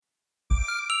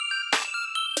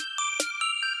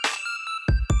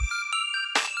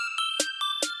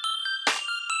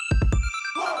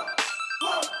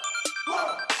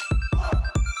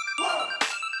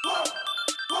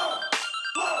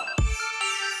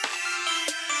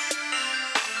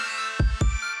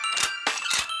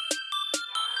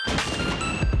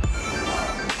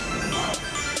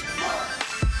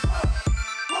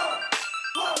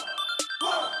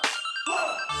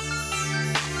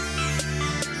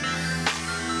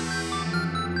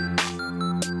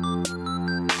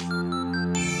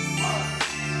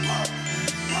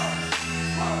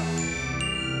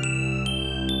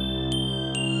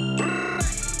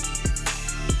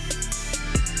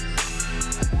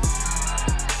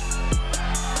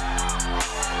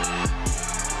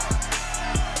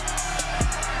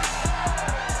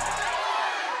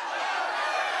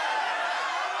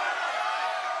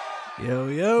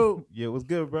Yeah, what's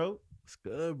good, bro? It's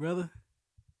good, brother.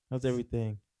 How's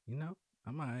everything?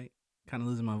 I'm all right. Kind of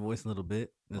losing my voice a little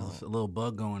bit. There's Oh, a little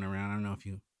bug going around. I don't know if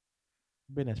you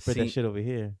better not spread that see. shit over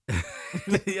here.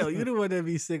 Yo, you the one that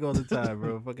be sick all the time,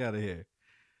 bro. Fuck out of here.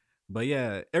 But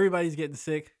yeah, everybody's getting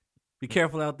sick. Be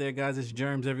careful out there, guys. There's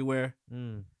germs everywhere.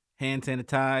 Mm. Hand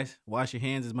sanitize. Wash your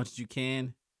hands as much as you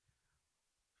can.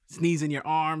 Sneeze in your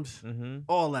arms. Mm-hmm.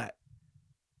 All that.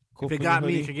 Cool If it from your got me,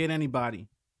 it hoodie. could get anybody.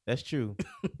 That's true.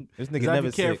 This Cause nigga I never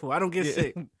be sick. careful. I don't get Yeah.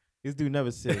 sick. This dude never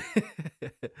sick.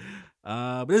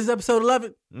 But this is episode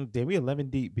 11. Damn, we 11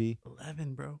 deep, B.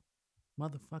 11, bro.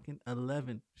 Motherfucking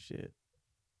 11. Shit.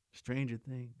 Stranger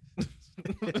Things.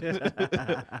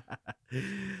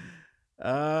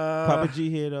 Papa G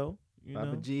here though.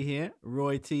 Papa G here.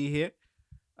 Roy T here.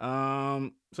 So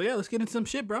yeah, let's get into some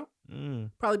shit, bro.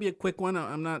 Probably be a quick one.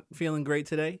 I'm not feeling great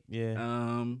today.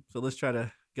 Yeah. So let's try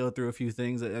to go through a few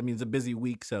things. I mean, it's a busy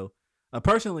week, so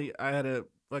personally, I had a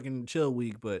fucking chill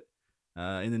week, but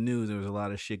in the news there was a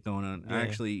lot of shit going on. Yeah. I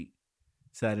actually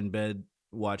sat in bed,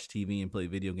 watched TV, and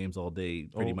played video games all day,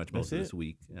 pretty much most of this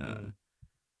week.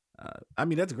 I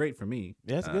mean, that's great for me.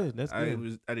 Yeah, that's good. That's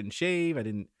good. I didn't shave. I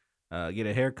didn't get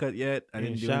a haircut yet. I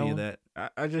didn't didn't do any of shower?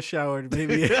 that. I just showered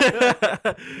maybe.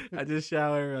 I just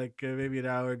showered like maybe an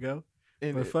hour ago.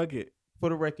 And But fuck it. for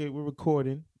the record, we're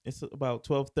recording. It's about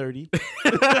 12:30.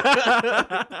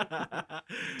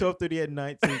 12:30 at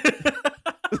night. So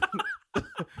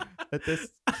let this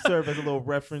serve as a little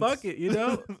reference. Fuck it,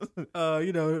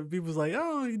 people's like,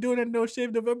 oh, you doing that No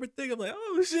Shave November thing? I'm like,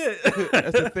 oh shit,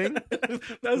 That's a thing?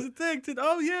 That's a thing.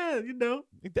 Oh yeah,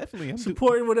 Definitely.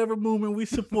 supporting whatever movement we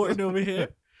supporting over here.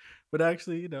 But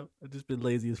actually, I've just been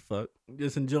lazy as fuck.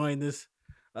 Just enjoying this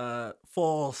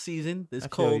fall season, this I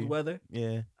feel cold you. weather.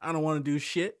 Yeah. I don't want to do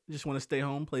shit. Just want to stay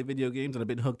home, play video games, and I've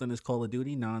been hooked on this Call of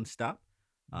Duty nonstop.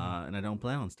 And I don't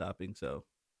plan on stopping. So,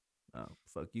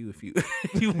 fuck you if you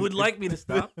you would like me to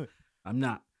stop. I'm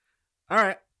not. All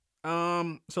right.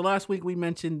 So last week we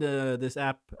mentioned this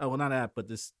app. Well, not app, but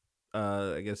this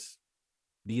I guess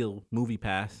deal, Movie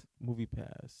Pass. Movie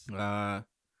Pass.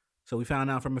 So we found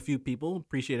out from a few people.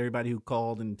 Appreciate everybody who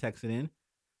called and texted in.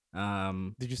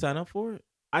 Did you sign up for it?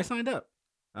 I signed up.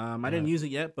 I didn't use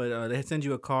it yet, but they send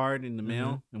you a card in the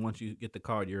mail, and once you get the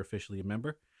card, you're officially a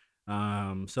member.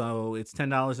 So it's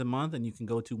 $10 a month, and you can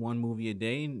go to one movie a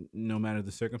day, no matter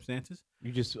the circumstances.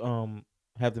 You just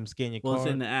have them scan your Well, card.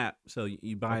 it's in the app, so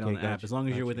you buy it on the app. gotcha, As long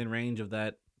as you're gotcha. within range of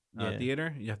that Yeah.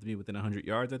 theater, you have to be within 100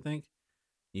 yards, I think.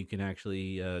 You can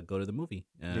actually go to the movie.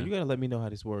 Yeah, you gotta let me know how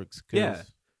this works. 'Cause Yeah.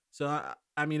 So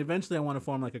I mean, eventually, I want to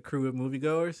form like a crew of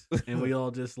moviegoers, and we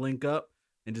all just link up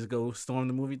and just go storm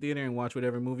the movie theater and watch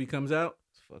whatever movie comes out.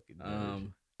 It's fucking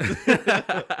nerd.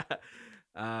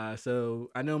 So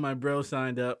I know my bro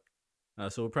signed up,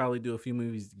 so we'll probably do a few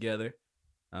movies together.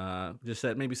 Just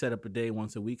set up a day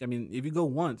once a week. I mean, if you go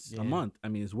once Yeah. a month, I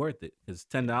mean, it's worth it because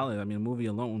 $10. I mean, a movie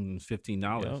alone is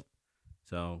 $15. Yep.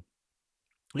 So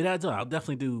it adds up. I'll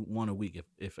definitely do one a week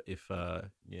if Yeah.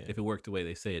 it worked the way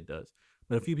they say it does.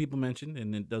 But a few people mentioned,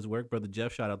 and it does work. Brother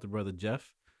Jeff, shout out to Brother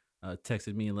Jeff,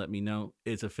 texted me and let me know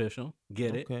it's official.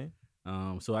 Get it. Okay.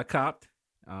 So I copped.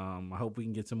 I hope we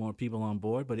can get some more people on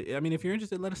board. But I mean, if you're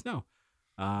interested, let us know.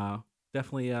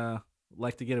 Definitely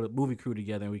like to get a movie crew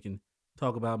together, and we can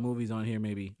talk about movies on here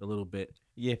maybe a little bit.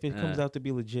 Yeah, if it comes out to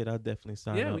be legit, I'll definitely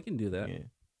sign up. Yeah, we can do that.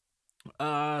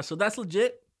 Yeah. So that's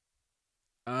legit.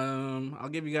 I'll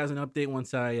give you guys an update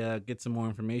once I get some more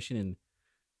information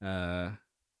and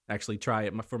actually try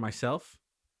it for myself.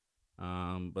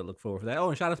 But look forward for that. Oh,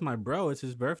 and shout out to my bro. It's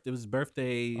his birthday. It was his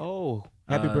birthday. Oh,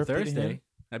 happy birthday to Thursday. him.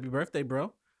 Happy birthday,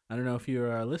 bro. I don't know if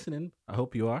you're listening. I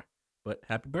hope you are. But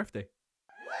happy birthday.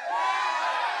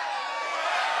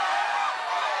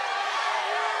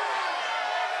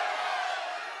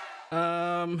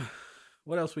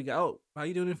 What else we got? Oh, how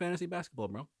you doing in fantasy basketball,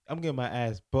 bro? I'm getting my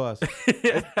ass bust. Yo,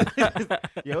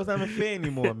 it's not even fair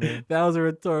anymore, man. That was a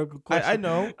rhetorical question. I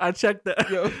know. I checked the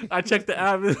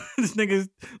app. This nigga's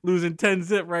losing 10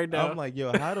 zip right now. I'm like,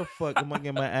 yo, how the fuck am I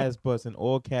getting my ass bust in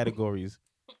all categories?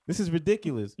 This is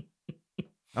ridiculous.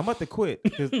 I'm about to quit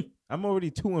because I'm already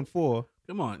 2-4.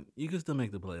 Come on, you can still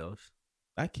make the playoffs.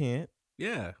 I can't.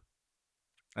 Yeah,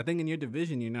 I think in your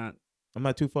division you're not. I'm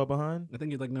not too far behind. I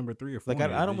think you're like number 3 or 4. Like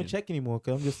I don't want to check anymore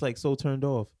because I'm just like so turned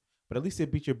off. But at least they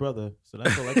beat your brother, so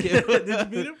that's all I care about. Did you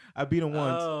beat him? I beat him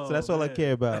once, so that's all I man.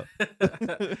 care about.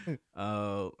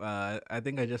 I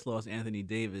think I just lost Anthony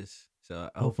Davis. So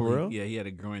Oh, for hopefully, real? yeah, he had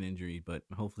a groin injury, but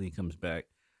hopefully he comes back.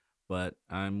 But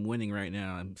I'm winning right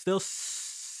now. I'm still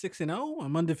 6-0.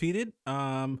 I'm undefeated.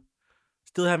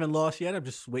 Still haven't lost yet. I'm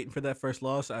just waiting for that first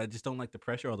loss. I just don't like the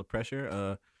pressure. All the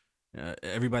pressure.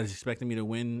 everybody's expecting me to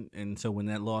win, and so when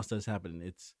that loss does happen,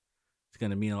 it's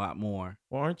gonna mean a lot more.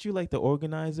 Well, aren't you like the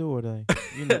organizer or the,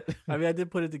 you know? I mean, I did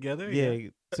put it together. Yeah.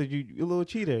 So you're a little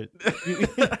cheater.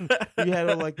 You had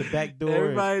all like the back door.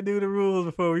 Everybody knew the rules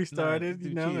before we started. you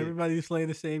You know, cheated. everybody's playing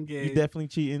the same game. You definitely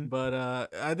cheating. But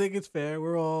I think it's fair.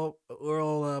 We're all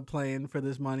playing for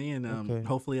this money, and Okay.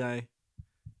 hopefully I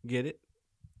get it.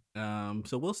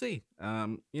 So we'll see.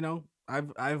 You know,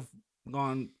 I've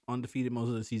gone undefeated most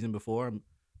of the season before. I'm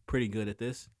pretty good at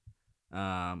this.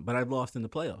 But I've lost in the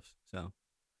playoffs. So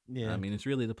Yeah. I mean, it's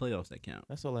really the playoffs that count.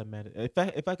 That's all that matters.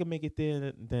 If I can make it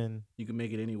there, then You can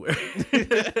make it anywhere.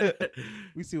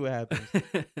 we see what happens.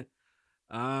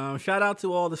 Shout out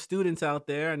to all the students out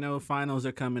there. I know finals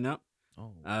are coming up.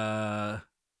 Oh,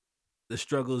 The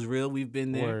struggle is real. We've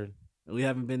been there. word. We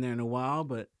haven't been there in a while,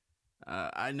 but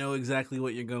I know exactly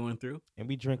what you're going through. And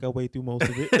we drank our way through most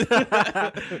of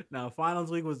it. Now, finals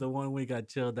week was the one week I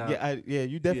chilled out. Yeah,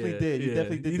 you definitely did. You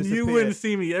definitely did. You disappear. wouldn't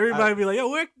see me. Everybody be like, "Yo,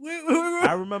 where?"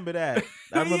 I remember that.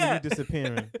 I remember Yeah. you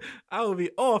disappearing. I would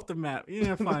be off the map. You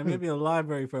know, fine. Maybe a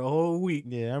library for a whole week,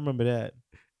 Yeah, I remember that.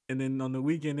 and then on the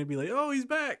weekend they'd be like, "Oh, he's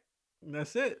back." And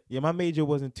that's it. Yeah, my major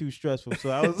wasn't too stressful, so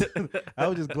I was I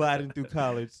was just gliding through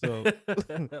college. So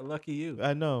Lucky you.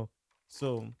 I know.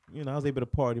 So I was able to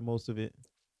party most of it.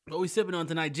 What we sipping on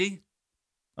tonight, G?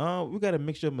 We got a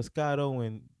mixture of Moscato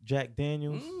and Jack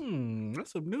Daniels.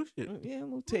 That's some new shit. Yeah, a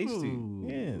little tasty. Ooh.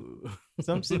 Yeah.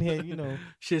 So I'm sitting here,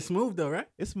 Shit smooth though, right?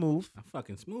 it's smooth. I'm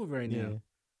fucking smooth right Yeah. now.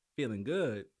 Feeling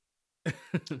good.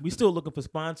 We still looking for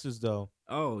sponsors though.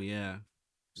 Oh yeah.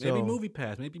 So, Maybe Movie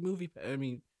Pass. I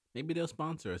mean, maybe they'll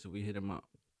sponsor us if we hit them up.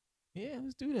 Yeah,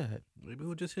 let's do that. Maybe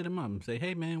we'll just hit them up and say,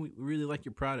 "Hey man, we really like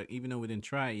your product, even though we didn't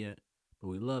try it yet, but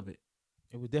we love it."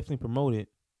 It would definitely promote it.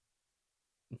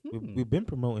 We've been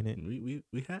promoting it.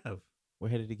 We have. We're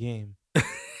ahead of the game.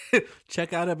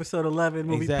 Check out episode 11,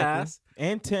 Movie Exactly. Pass.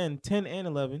 And 10 and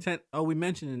 11. 10. Oh, we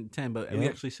mentioned in 10, but we Yep.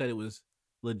 actually said it was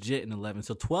legit in 11.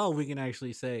 So 12, we can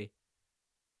actually say,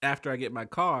 after I get my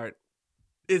card,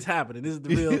 it's happening. This is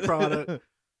the real product.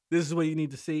 This is what you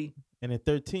need to see. And at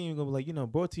 13, you're gonna be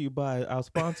like, brought to you by our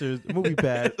sponsors, Movie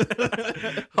Pass.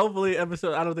 Hopefully,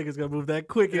 episode. I don't think it's gonna move that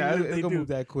quick. Yeah, even if it's they gonna do. move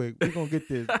that quick. We're gonna get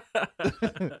this.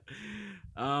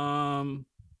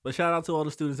 But shout out to all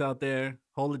the students out there.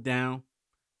 Hold it down.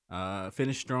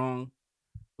 Finish strong.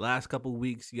 Last couple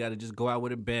weeks, you got to just go out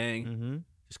with a bang. Mm-hmm.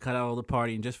 Just cut out all the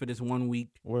partying just for this 1 week.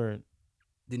 Word.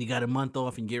 Then you got a month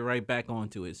off and get right back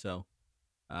onto it. So,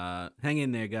 hang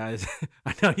in there, guys.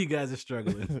 I know you guys are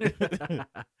struggling.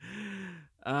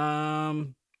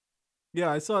 Yeah,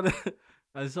 I saw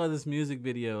this music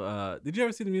video. Did you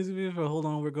ever see the music video for "Hold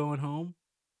On, We're Going Home"?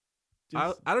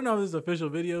 I don't know if this is an official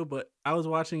video, but I was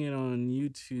watching it on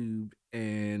YouTube,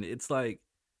 and it's like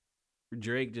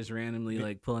Drake just randomly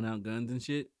like pulling out guns and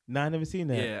shit. I never seen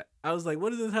that. Yeah, I was like, what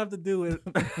does this have to do with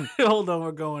 "Hold On,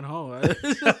 We're Going Home"?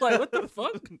 It's just like, what the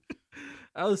fuck?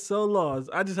 I was so lost.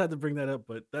 I just had to bring that up,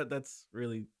 but that's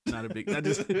really not a big. I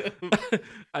just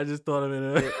thought of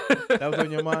it. That was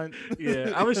on your mind. Yeah,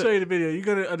 I'm gonna show you the video. You're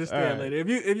gonna understand All right. later. If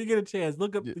you get a chance,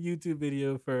 look up the YouTube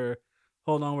video for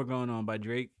 "Hold On, We're Going On" by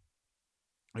Drake.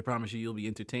 I promise you'll be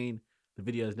entertained. The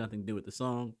video has nothing to do with the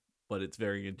song, but it's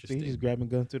very So interesting. he's just grabbing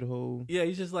guns through the whole. Yeah,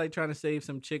 he's just like trying to save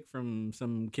some chick from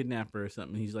some kidnapper or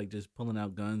something. He's like just pulling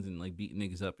out guns and like beating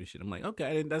niggas up and shit. I'm like,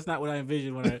 okay, that's not what I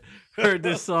envisioned when I heard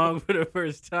this song for the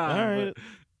first time. All right.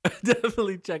 But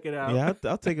definitely check it out. Yeah,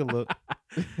 I'll take a look.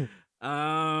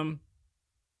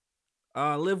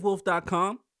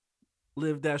 LiveWolf.com,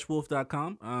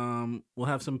 live-wolf.com. We'll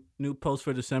have some new posts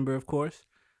for December, of course.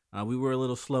 We were a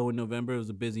little slow in November. It was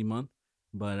a busy month,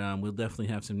 but we'll definitely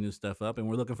have some new stuff up. And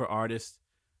we're looking for artists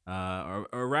or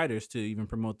writers to even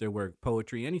promote their work,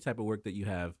 poetry, any type of work that you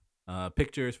have,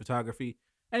 pictures, photography,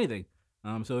 anything.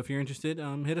 So if you're interested,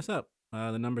 hit us up.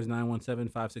 The number is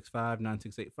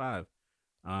 917-565-9685.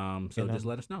 So just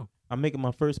let us know. I'm making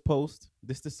my first post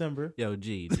this December. Yo,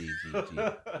 G.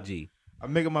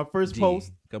 I'm making my first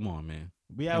post. Come on, man.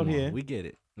 We out here. We get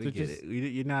it. We So get just- it.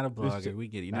 You're not a blogger. We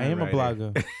get it. You're not I am a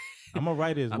writer. blogger. I'm a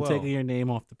writer as I'm well. taking your name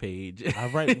off the page. I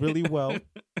write really well.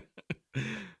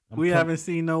 We haven't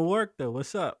seen no work though.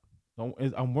 What's up?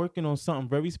 I'm working on something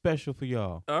very special for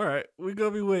y'all. All right, we're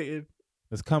gonna be waiting.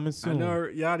 It's coming soon. I know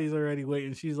Yachty's already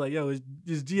waiting. She's like, "Yo,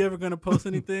 is G ever gonna post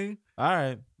anything?" All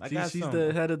right, She's some.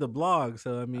 the head of the blog,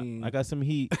 so I mean, I got some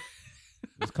heat.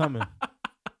 It's coming.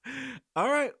 All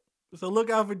right, so look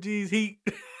out for G's heat.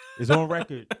 It's on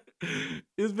record.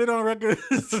 It's been on record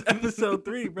since episode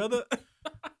 3, brother.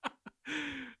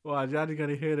 Wow, Johnny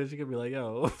gonna hear that. She gonna be like,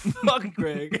 "Yo, fuck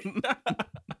Greg."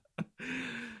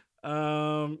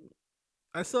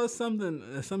 I saw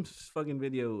something, some fucking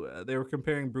video. They were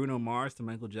comparing Bruno Mars to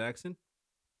Michael Jackson.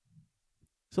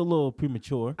 It's a little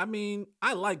premature. I mean,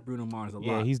 I like Bruno Mars a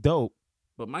Yeah, lot, he's dope.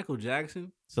 but Michael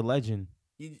Jackson. It's a legend.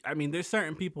 I mean, there's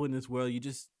certain people in this world.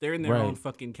 They're in their Right. own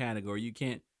fucking category. You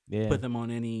can't Yeah. put them on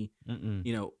any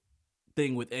Mm-mm.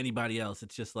 thing with anybody else.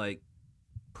 It's just like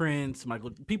Prince,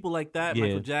 people like that, Yeah.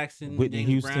 Michael Jackson, Whitney James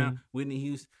Houston. Brown, Whitney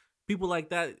Houston, people like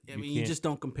that. I You mean, you can't- just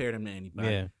don't compare them to anybody.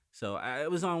 Yeah. So it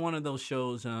was on one of those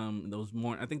shows. Those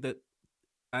morning. I think that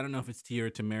I don't know if it's Tia or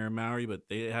Tamara Mowry, but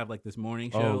they have like this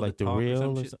morning show. Oh, like the Talk or real,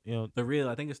 some or shit. some, you know. The Real.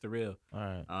 I think it's The Real. All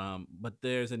right. But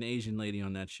there's an Asian lady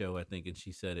on that show, I think, and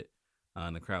she said it,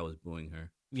 and the crowd was booing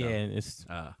her. So, Yeah, it's.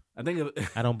 I think.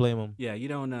 I don't blame him. Yeah, you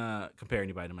don't compare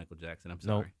anybody to Michael Jackson. I'm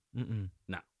Nope. sorry. Mm-mm.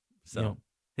 So No.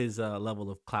 his level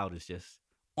of clout is just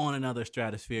on another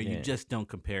stratosphere. Yeah. You just don't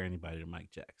compare anybody to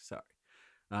Mike Jackson.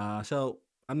 Sorry. So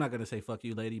I'm not gonna say fuck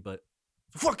you, lady, but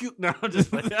fuck you. No, I'm just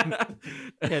playing.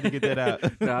 Had to get that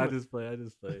out. No, I just play.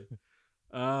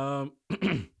 All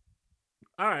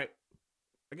right.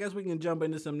 I guess we can jump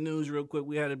into some news real quick.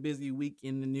 We had a busy week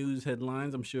in the news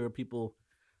headlines. I'm sure people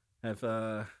have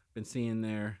been seeing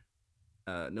their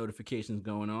notifications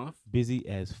going off. Busy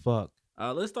as fuck.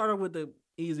 Let's start off with the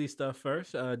easy stuff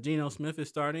first. Geno Smith is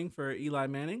starting for Eli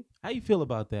Manning. How you feel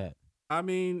about that? I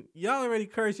mean, y'all already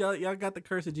cursed. Y'all got the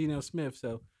curse of Geno Smith,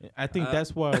 so I think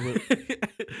that's why.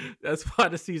 that's why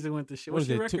the season went to shit. What What's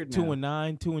is your it? record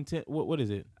 2-9, 2-10. What is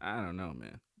it? I don't know,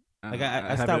 man. Like don't know.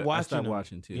 I stopped watching. I stopped them.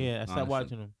 watching too. Yeah, I stopped honestly.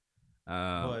 watching them.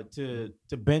 But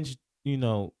to bench,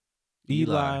 Eli.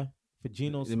 Eli for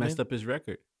Geno They Smith. messed up his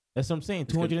record. That's what I'm saying.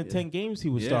 It's good, 210 games he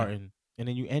was Yeah. starting, and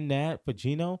then you end that for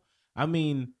Geno. I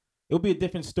mean, it would be a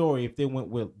different story if they went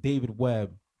with David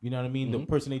Webb. You know what I mean? The Mhm.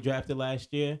 person they drafted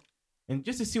last year, and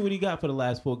just to see what he got for the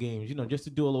last 4 games. Just to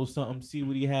do a little something, see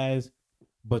what he has.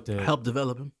 But to Help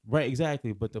develop him. right,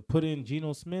 exactly. But to put in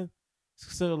Geno Smith,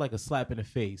 it's sort of like a slap in the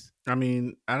face. I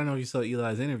mean, I don't know if you saw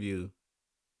Eli's interview.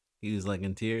 He was like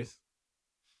in tears.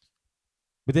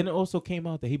 But then it also came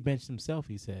out that he benched himself.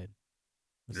 He said,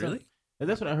 Or something. Really?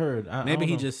 That's what I heard. I Maybe don't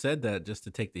he know. just said that just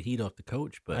to take the heat off the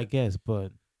coach. But I guess.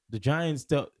 But the Giants,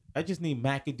 I just need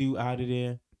McAdoo out of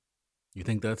there. you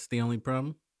think that's the only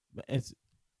problem?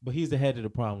 But he's the head of the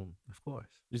problem. Of course.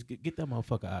 Just get that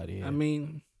motherfucker out of here. I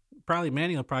mean, probably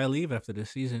Manning will probably leave after this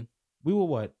season. We were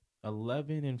what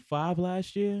 11-5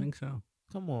 last year. I think so.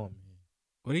 Come on, man.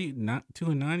 What are you not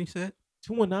 2-9? You said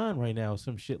 2-9 right now,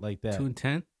 some shit like that.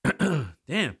 2-10.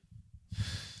 Damn.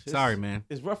 Sorry, man.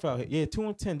 It's rough out here. Yeah,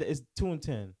 2-10. It's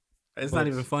 2-10. It's But not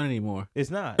even fun anymore. It's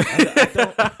not.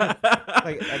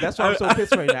 I don't, that's why I'm so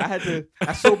pissed right now.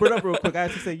 I sobered up real quick. I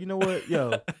had to say, you know what,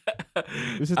 yo,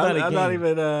 this is not a game. I'm not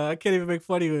even. I can't even make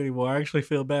fun of you anymore. I actually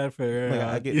feel bad for.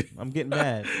 I'm getting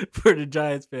mad for the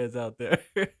Giants fans out there.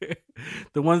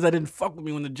 The ones that didn't fuck with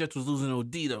me when the Jets was losing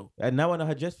OD though. And now I know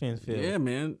how Jets fans feel. Yeah,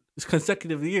 man. It's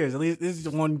consecutive years. At least this is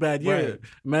one bad year. Right.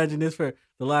 Imagine this for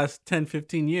the last 10,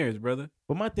 15 years, brother.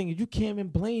 But my thing is, you can't even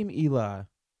blame Eli.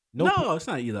 No, it's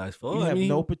not Eli's fault. You I have mean,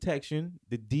 no protection.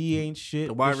 The D ain't shit.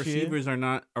 the wide this year. receivers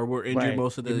were injured Right.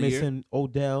 most of the You're year. missing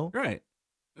Odell. Right.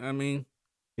 I mean,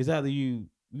 It's either you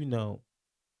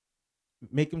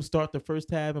make him start the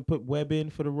first half and put Webb in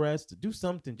for the rest. Do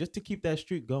something just to keep that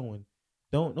streak going.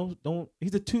 Don't.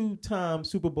 He's a 2-time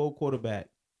Super Bowl quarterback.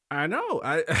 I know.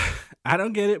 I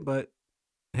don't get it, but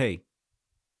hey,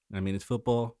 I mean, it's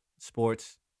football,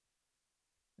 sports.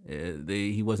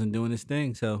 He wasn't doing his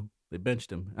thing, so they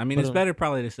benched him. I mean, But, it's better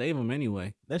probably to save him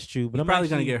anyway. That's true. But He's I'm probably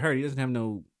gonna actually- get hurt. He doesn't have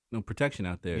no protection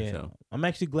out there. Yeah, So I'm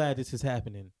actually glad this is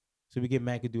happening. So we get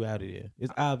McAdoo out of there.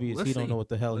 It's obvious let's he don't see. know what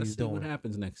the hell let's he's see what doing.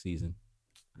 happens next season.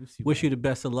 We'll see Wish what you the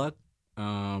best of luck,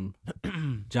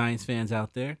 Giants fans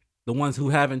out there. The ones who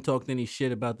haven't talked any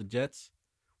shit about the Jets,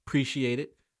 appreciate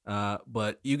it.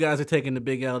 But you guys are taking the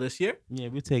big L this year. Yeah,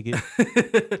 we'll take it.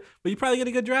 But you probably get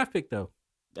a good draft pick though.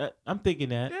 I'm thinking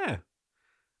that. Yeah.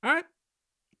 All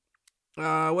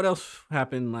right. What else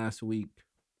happened last week?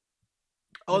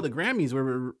 Oh, the Grammys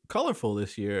were colorful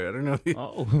this year. I don't know. If you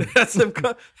Oh, had some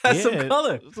some Yeah,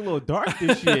 color. It's a little dark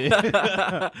this year.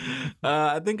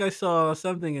 I think I saw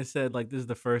something that said like this is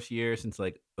the first year since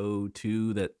like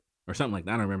 2002 that or something like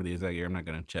that. I don't remember the exact year. I'm not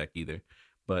gonna check either.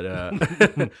 But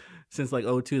since like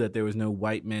 2002 that there was no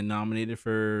white man nominated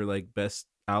for like best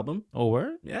album. Oh,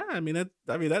 word? Yeah, I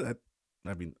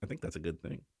think that's a good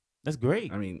thing. That's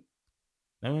great. I mean,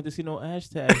 I don't have to see no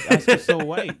hashtags. Oscar's so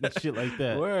white and shit like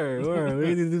that. word. We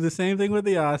need to do the same thing with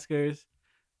the Oscars.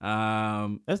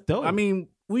 That's dope. I mean,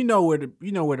 we know where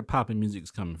the pop and music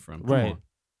is coming from. Come Right. on.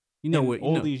 You know And where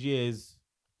all these years.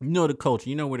 you know the culture.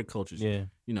 You know where the culture's. Yeah.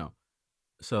 You know.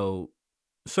 So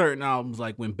certain albums,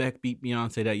 like when Beck beat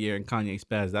Beyonce that year and Kanye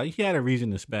spazzed out, he had a reason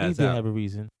to He spazz did out. have a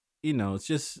reason. It's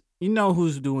just,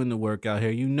 who's doing the work out here.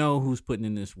 You know who's putting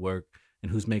in this work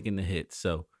and who's making the hits.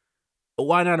 So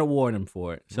why not award him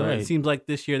for it? So Right. it seems like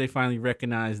this year they finally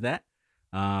recognized that.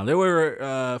 There were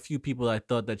a few people I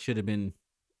thought that should have been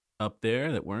up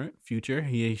there that weren't. Future,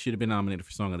 he should have been nominated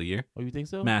for Song of the Year. Oh, you think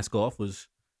so? Mask Off was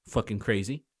fucking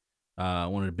crazy.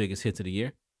 One of the biggest hits of the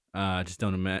year. I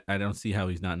don't see how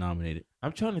he's not nominated.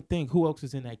 I'm trying to think who else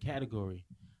is in that category.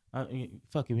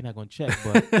 Fuck it, we're not gonna check,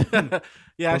 but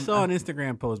Yeah, I saw an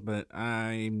Instagram post, but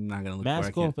I'm not gonna look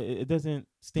Mask for it. Off, it doesn't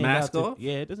stand Mask out. Off?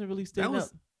 Yeah, it doesn't really stand out.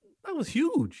 That was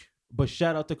huge. But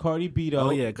shout out to Cardi B though. Oh,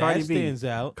 yeah, Cardi that B. stands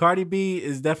out. Cardi B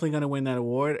is definitely gonna win that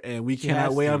award, and we She cannot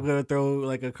has wait. to. I'm gonna throw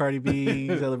like a Cardi B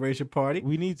celebration party.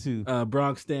 We need to.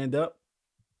 Bronx stand up.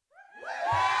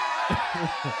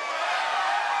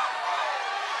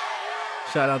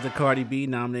 Shout out to Cardi B,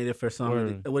 nominated for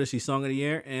Word. what is she, Song of the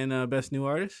Year and Best New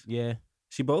Artist? Yeah,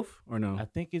 She both or no? I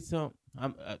think it's I yo,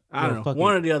 don't know. fuck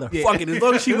One it. or the other. Yeah. Fuck it. As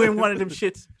long as she win one of them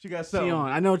shits, She got she something. on.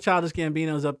 I know Childish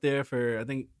Gambino's up there for I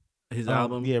think his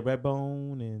album. Yeah,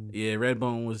 Redbone and Yeah,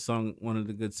 Redbone was one of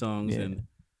the good songs, Yeah.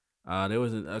 and there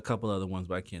was a couple other ones,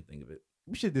 but I can't think of it.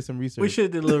 we should do some research. We should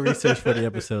have did a little research for the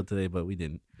episode today, but we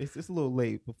didn't. It's a little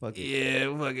late, but fuck it.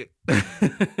 Yeah, fuck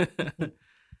it.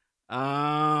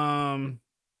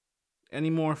 Any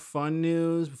more fun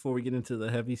news before we get into the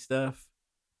heavy stuff?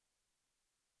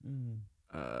 Mm.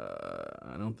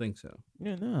 I don't think so.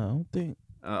 Yeah, no, I don't think.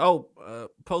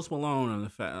 Post Malone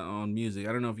on music.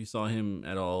 I don't know if you saw him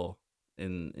at all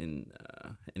in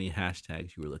any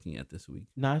hashtags you were looking at this week.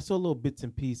 Nah, I saw little bits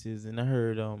and pieces, and I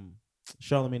heard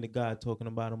Charlamagne the God talking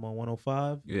about him on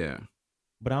 105, Yeah.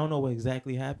 but I don't know what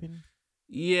exactly happened.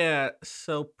 Yeah,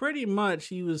 so pretty much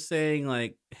he was saying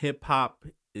like hip hop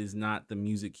is not the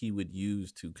music he would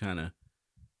use to kind of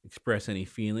express any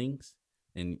feelings,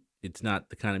 and it's not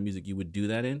the kind of music you would do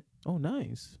that in. Oh,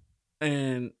 nice.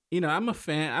 And I'm a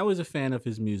fan. I was a fan of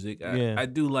his music. Yeah. I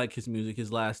do like his music.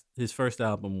 His first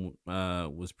album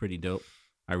was pretty dope.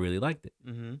 I really liked it.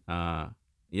 Mm-hmm.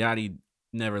 Yachty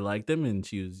never liked him, and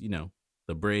she was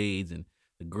the braids and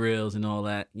the grills and all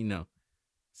that.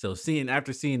 So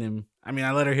after seeing him, I mean,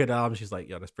 I let her hear the album. She's like,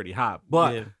 "Yo, that's pretty hot."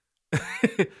 But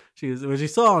Yeah. when she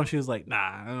saw him, she was like,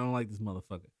 "Nah, I don't like this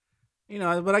motherfucker."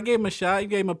 But I gave him a shot. I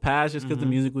gave him a pass just because the Mhm.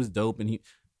 music was dope.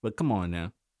 But come on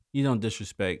now, you don't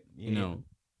disrespect, Yeah.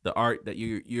 the art that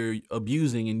you're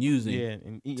abusing and using Yeah,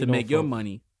 and to make your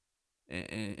money,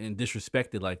 and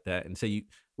disrespect it like that, and say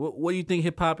what do you think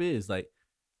hip hop is? Like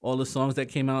all the songs that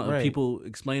came out of Right. people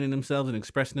explaining themselves and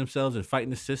expressing themselves and fighting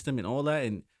the system and all that,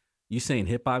 and you saying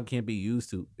hip hop can't be used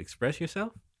to express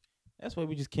yourself? That's why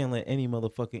we just can't let any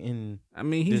motherfucker in. I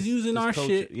mean, he's using this our culture.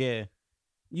 shit, Yeah,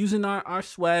 using our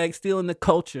swag, stealing the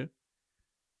culture,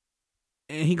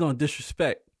 and he gonna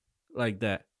disrespect like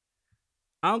that.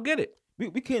 I don't get it. we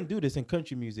couldn't do this in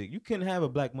country music. You couldn't have a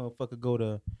black motherfucker go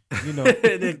to, And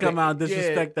then come out and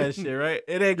disrespect that shit, right?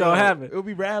 It ain't gonna happen. It'll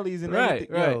be rallies and Right,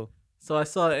 everything. right. Yo, So I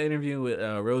saw an interview with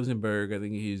Rosenberg. I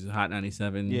think he's Hot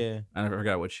 97. yeah, I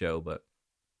forgot what show, but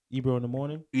Ebro in the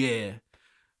morning. yeah.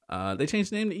 They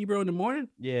changed the name to Ebro in the morning.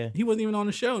 Yeah, He wasn't even on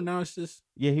the show. Now it's just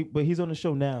yeah. But he's on the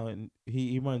show now, and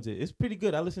he runs it. It's pretty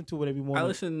good. I listen to it every morning.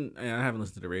 I haven't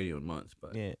listened to the radio in months,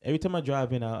 but Yeah, every time I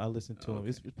drive in, I listen to him. Okay.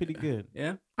 It's pretty good.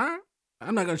 yeah. All right.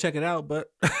 I'm not gonna check it out,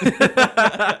 but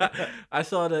I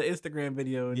saw the Instagram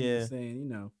video and he Yeah. was saying,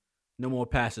 no more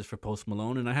passes for Post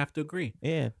Malone, and I have to agree.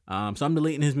 Yeah, So I'm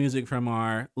deleting his music from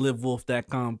our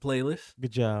livewolf.com playlist.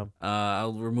 good job.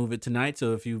 I'll remove it tonight.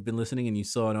 So if you've been listening and you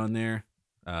saw it on there,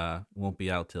 it won't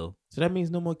be out till. So that means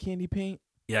no more Candy Paint.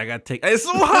 Yeah, I gotta take. It's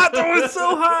so hot though. It's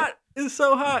so hot. It's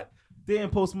so hot.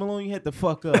 Damn, Post Malone, you had to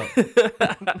fuck up.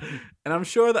 And I'm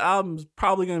sure the album's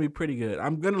probably gonna be pretty good.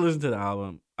 I'm gonna listen to the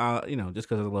album, just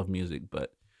because I love music,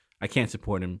 but I can't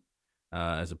support him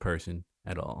as a person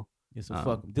at all. Yeah, so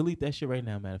fuck him. Delete that shit right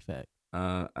now. Matter of fact.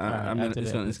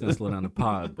 It's gonna slow down the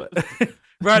pod, but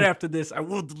right after this, I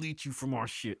will delete you from our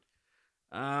shit.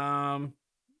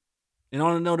 And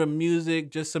on a note of music,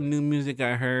 just some new music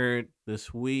I heard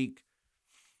this week.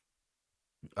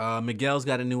 Miguel's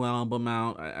got a new album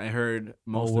out. I heard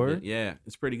most of word? it. Yeah,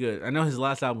 it's pretty good. I know his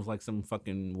last album was like some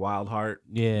fucking Wild Heart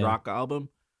Yeah. rock album.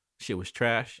 Shit was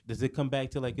trash. Does it come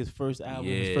back to like his first album,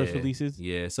 his first releases?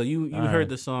 Yeah. So you All heard right.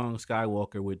 the song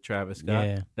Skywalker with Travis Scott.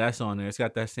 Yeah. That's on there. It's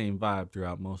got that same vibe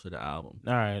throughout most of the album.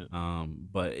 All right.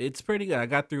 But it's pretty good. I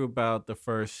got through about the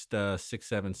first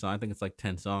 6-7 songs. I think it's like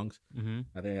 10 songs. Mm-hmm.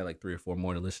 I think I had like 3 or 4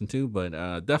 more to listen to, but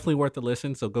definitely worth a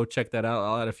listen. So go check that out.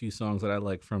 I'll add a few songs that I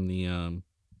like from the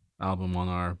album on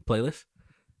our playlist.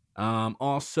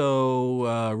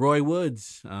 Also, Roy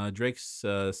Woods, Drake's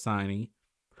signing.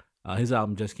 His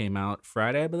album just came out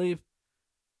Friday, I believe.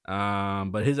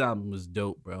 But his album was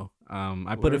dope, bro.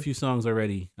 I put a Word? few songs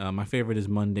already. My favorite is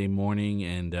Monday Morning,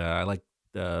 and I like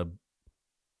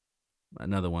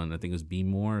another one. I think it was Be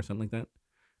More or something like that.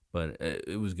 But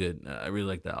it was good. I really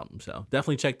like the album, so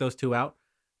definitely check those two out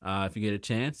if you get a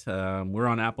chance. We're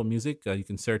on Apple Music. You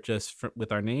can search us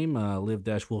with our name,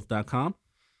 live-wolf.com.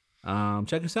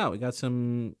 Check us out. We got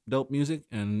some dope music,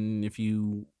 and if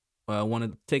you want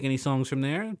to take any songs from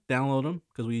there, download them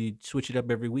because we switch it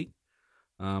up every week.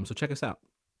 So check us out.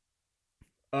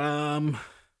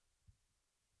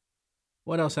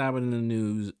 What else happened in the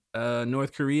news?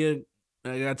 North Korea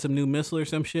got some new missile or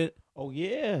some shit. Oh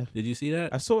yeah, Did you see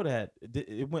that? I saw that.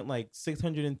 It went like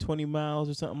 620 miles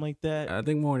or something like that. I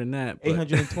think more than that. but-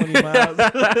 820 miles.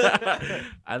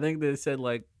 I think they said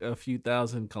like a few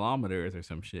thousand kilometers or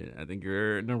some shit. I think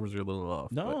your numbers are a little off.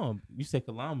 but- No, you say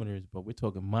kilometers, but we're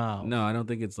talking miles. no, I don't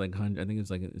think it's like 100. I think it's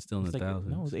still in it's the like,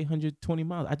 thousands. no, it's 820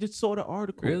 miles. I just saw the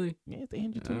article. Really? Yeah, it's I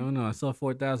 820. don't know. I saw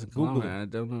 4,000 Google kilometers. I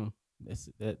don't know.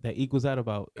 That equals out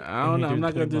about. I don't know. I'm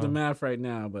not gonna do the 820 miles. math right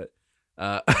now, but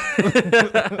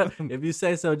if you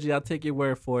say so, G, I'll take your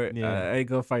word for it. Yeah. I ain't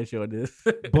gonna fight you on this.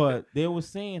 But they were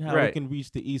saying how Right. it can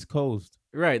reach the East Coast.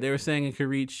 right, they were saying it could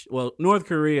reach. Well, North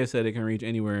Korea said it can reach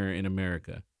anywhere in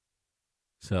America.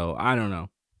 So I don't know.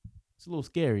 It's a little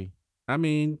scary. I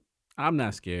mean, I'm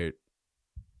not scared.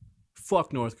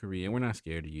 Fuck North Korea. We're not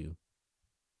scared of you.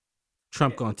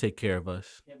 Trump gonna take care of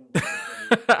us.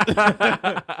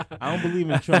 I don't believe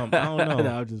in Trump. I don't know.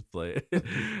 No, I'm just playing.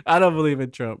 I don't believe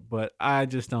in Trump, but I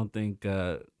just don't think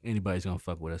anybody's gonna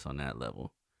fuck with us on that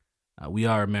level. We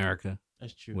are America,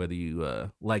 That's true. whether you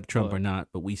like Trump or But- not,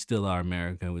 but we still are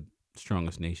America, with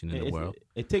strongest nation in the It's- world.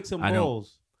 It takes some I don't-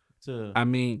 balls to. I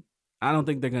mean, I don't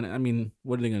think they're gonna. I mean,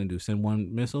 what are they gonna do? Send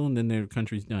one missile and then their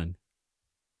country's done?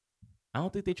 I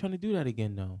don't think they're trying to do that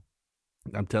again, though.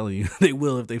 I'm telling you, they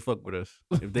will if they fuck with us.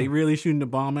 If they really shooting a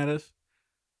bomb at us,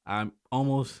 I'm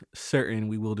almost certain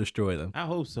we will destroy them. I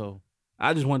hope so.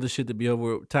 I just want this shit to be over.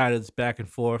 We're tired of this back and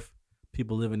forth.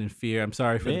 People living in fear. I'm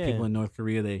sorry for the people Yeah. in North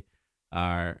Korea. They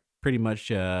are pretty much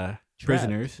Trapped.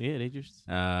 prisoners. Yeah, they just.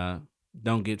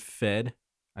 Don't get fed.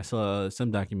 I saw some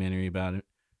documentary about it.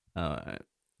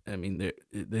 I mean,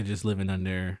 they're just living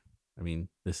under. I mean,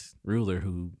 this ruler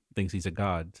who thinks he's a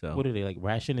god. So What are they like?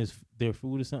 Ration is their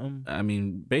food or something? I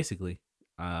mean, basically,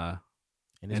 it's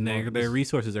and more- their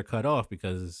resources are cut off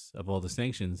because of all the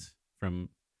sanctions from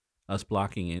us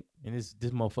blocking it. and this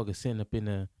motherfucker sitting up in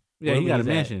the. Yeah, Wherever he got a he's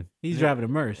at. mansion. He's Yeah. driving a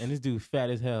Merce. And this dude fat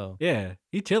as hell. Yeah,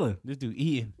 he chilling. This dude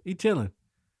eating. He chilling.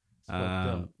 It's fucked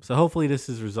up. So hopefully this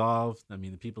is resolved. I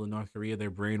mean, the people in North Korea,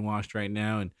 they're brainwashed right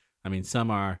now, and I mean,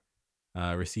 some are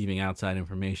receiving outside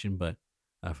information, but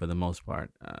for the most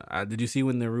part, did you see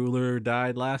when the ruler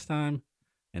died last time,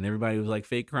 and everybody was like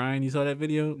fake crying? You saw that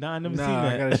video? Nah, I never No, seen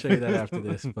that. I gotta show you that after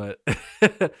this, but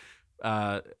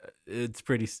it's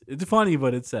pretty. It's funny,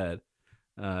 but it's sad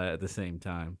at the same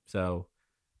time. So,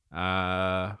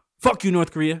 fuck you,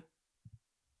 North Korea.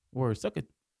 Word, suck it.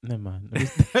 Never mind. I'm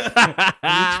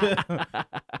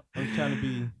trying to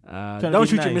be. to Don't be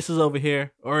shoot your nice. missiles over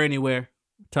here or anywhere.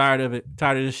 Tired of it.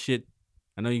 Tired of this shit.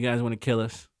 I know you guys want to kill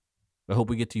us, but I hope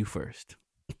we get to you first.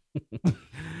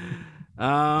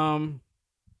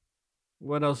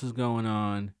 What else is going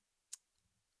on?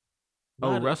 Oh,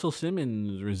 Lot of- Russell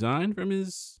Simmons resigned from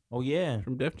Oh yeah,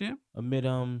 from Def Jam. amid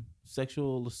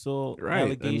sexual assault Right. I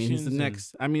allegations. mean, he's the and-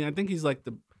 next. I mean, I think he's like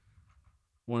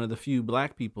one of the few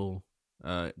black people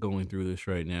going through this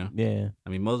right now. Yeah. I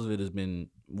mean, most of it has been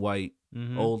white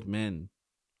Mhm. old men.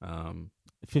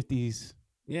 50s.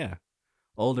 Yeah,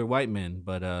 older white men.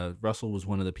 But Russell was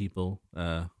one of the people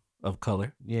of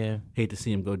color. Yeah. Hate to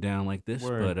see him go down like this,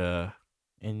 Word. but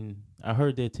And I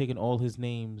heard they're taking all his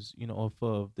names, off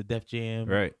of the Def Jam.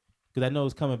 right. Because I know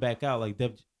it's coming back out, like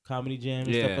Def Comedy Jam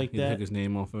and Yeah, stuff like he that. took his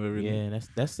name off of everything. Yeah,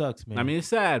 that sucks, man. I mean, it's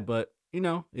sad, but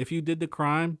if you did the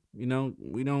crime, we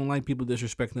don't like people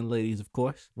disrespecting the ladies, of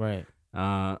course. right.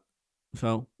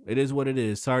 So it is what it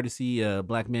is. Sorry to see a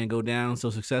black man go down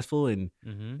so successful and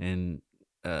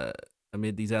Mm-hmm.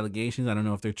 amid these allegations. I don't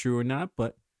know if they're true or not,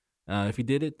 but if he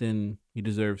did it, then he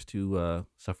deserves to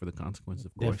suffer the consequences,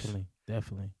 of course.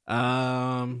 Definitely.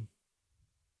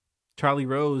 Charlie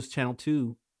Rose, Channel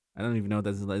 2. I don't even know what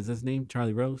is his name,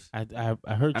 Charlie Rose. I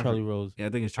heard I Charlie Rose. Yeah, I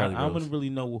think it's Charlie I Rose. wouldn't really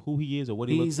know who he is or what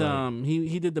he He's looks like.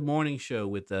 he did the morning show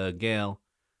with Gail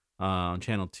on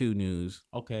Channel 2 News,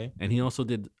 Okay. and he also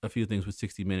did a few things with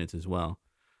 60 Minutes as well.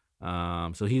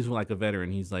 So he's like a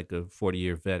veteran. He's like a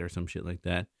 40-year vet or some shit like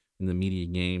that in the media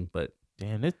game. But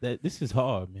Damn, this is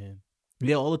hard, man.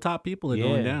 Yeah, all the top people are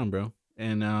going Yeah. down, bro.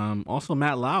 And also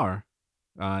Matt Lauer,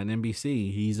 in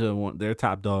NBC. He's their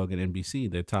top dog at NBC.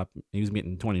 He was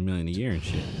getting $20 million a year and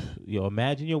shit. Yo,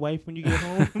 imagine your wife when you get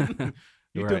home.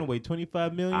 You throwing Right. away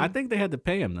 $25 million. I think they had to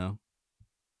pay him though.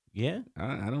 Yeah.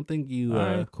 I don't think you. All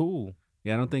right. Cool.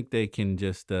 Yeah, I don't think they can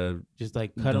just like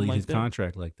cut him delete like his that.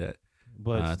 contract like that.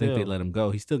 But I still, think they let him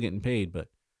go. He's still getting paid, but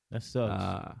that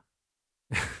sucks.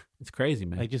 it's crazy,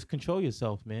 man. Like, just control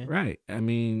yourself, man. Right. I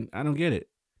mean, I don't get it.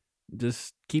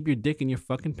 Just keep your dick in your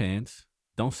fucking pants.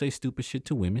 Don't say stupid shit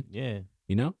to women. Yeah.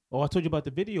 You know? Oh, I told you about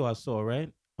the video I saw,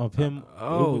 right? Of him.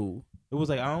 It was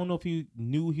like, I don't know if he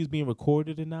knew he was being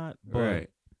recorded or not, but right.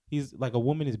 he's like, a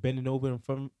woman is bending over in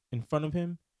front of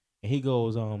him, and he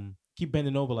goes, keep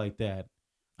bending over like that.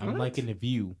 I'm What? liking the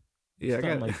view. Yeah,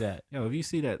 Something like that. Yo, if you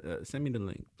see that, send me the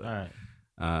link. All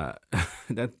right.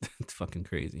 That's fucking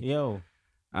crazy. Yo,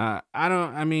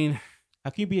 I mean,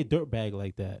 how can you be a dirtbag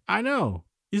like that? I know.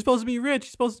 You're supposed to be rich.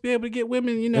 You're supposed to be able to get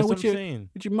women, you know, That's with what your I'm saying.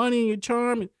 with your money and your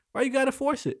charm. Why you gotta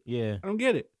force it? Yeah. I don't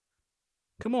get it.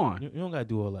 Come on. You don't gotta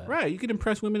do all that. Right. You can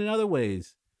impress women in other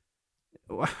ways.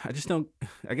 I just don't.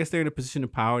 I guess they're in a position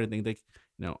of power to think they, you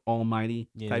know, almighty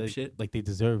type shit. Like they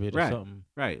deserve it or something.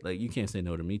 Right. Like you can't say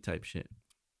no to me type shit.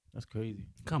 That's crazy.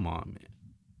 Come on, man.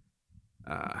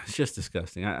 It's just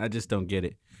disgusting. I just don't get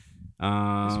it.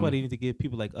 That's why they need to give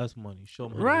people like us money. Show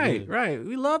them how to live. Right.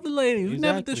 We love the ladies. We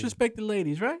never disrespect the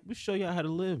ladies, right? We show y'all how to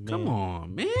live, man. Come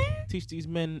on, man. Teach these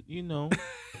men, you know.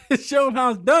 Show them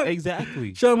how it's done.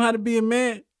 Exactly. Show them how to be a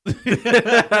man.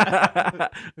 A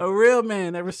real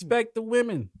man that respect the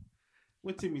women.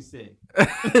 What Timmy say?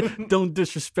 Don't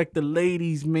disrespect the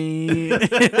ladies, man.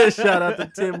 Shout out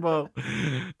to Timbo.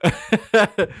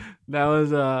 That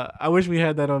was I wish we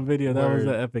had that on video. That was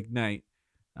an epic night.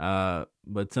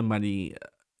 But somebody,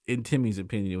 in Timmy's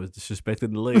opinion, was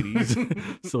disrespecting the ladies,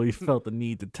 so he felt the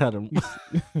need to tell them.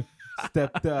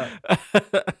 Stepped up.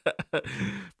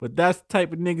 But that's the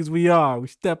type of niggas we are. We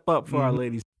step up for our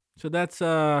ladies. So that's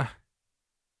our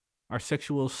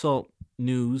sexual assault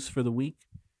news for the week.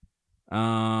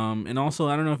 And also,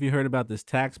 I don't know if you heard about this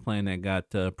tax plan that got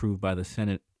approved by the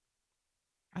Senate.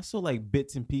 I saw like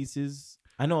bits and pieces.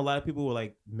 I know a lot of people were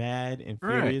like mad and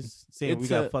furious, saying we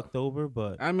got fucked over.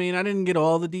 But I mean, I didn't get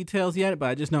all the details yet, but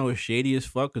I just know it was shady as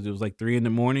fuck because it was like 3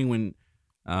 a.m. when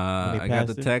I got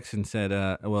the text and said,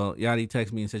 well, Yadi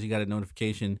texted me and said she got a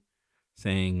notification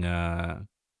saying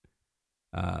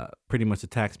pretty much the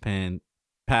tax plan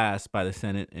passed by the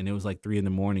Senate, and it was like 3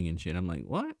 a.m. and shit. I'm like,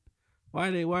 what? Why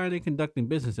are they conducting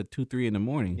business at 2, 3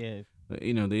 a.m? Yeah,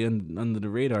 you know, they under the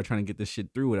radar trying to get this shit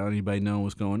through without anybody knowing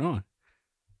what's going on.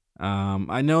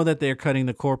 I know that they're cutting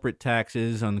the corporate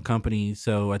taxes on the companies,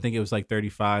 so I think it was like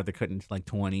 35. They're cutting to like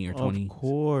 20 or 20. Of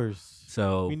course.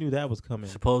 So we knew that was coming.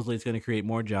 Supposedly, it's going to create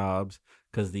more jobs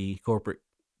because the corporate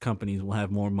companies will have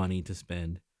more money to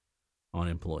spend on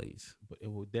employees. But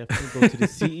it will definitely go to the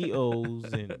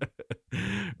CEOs and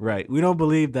right. We don't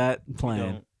believe that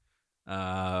plan.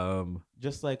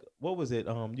 Just like, what was it?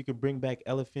 You could bring back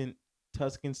elephant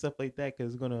tusk and stuff like that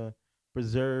because it's gonna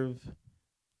preserve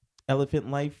elephant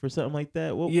life or something like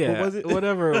that. What was it?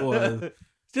 Whatever it was.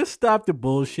 Just stop the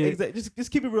bullshit. Exactly.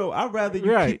 Just keep it real. I'd rather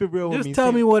you keep it real with me. Just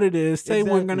tell me what it is. Say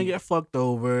we're gonna get fucked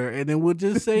over, and then we'll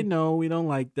just say no, we don't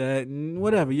like that, and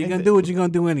whatever. You're gonna do what you're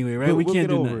gonna do anyway, right? We can't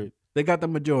do nothing. They got the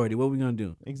majority. What are we gonna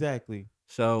do? Exactly.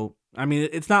 So, I mean,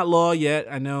 it's not law yet.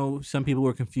 I know some people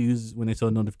were confused when they saw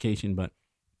the notification, but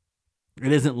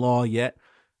it isn't law yet.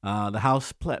 The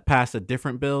House passed a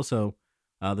different bill, so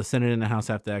the Senate and the House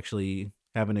have to actually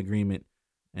have an agreement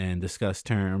and discuss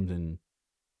terms,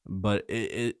 but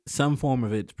some form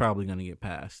of it's probably going to get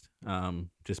passed,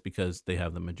 just because they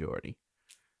have the majority.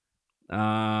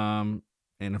 And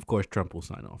of course, Trump will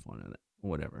sign off on it,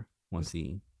 whatever, once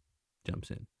he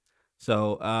jumps in.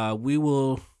 So we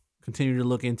will continue to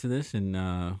look into this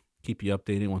and keep you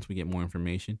updated once we get more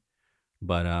information.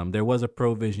 But there was a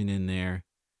provision in there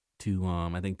to,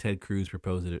 I think Ted Cruz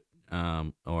proposed it,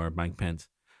 or Mike Pence,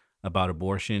 about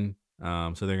abortion.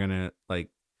 So they're going to like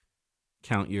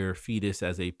count your fetus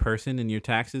as a person in your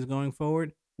taxes going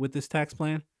forward with this tax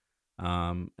plan.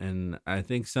 And I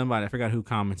think somebody, I forgot who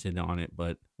commented on it,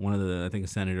 but I think a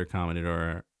senator commented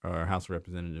or a House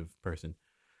representative person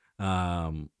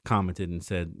commented and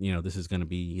said, you know, this is going to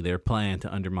be their plan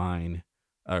to undermine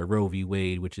Roe v.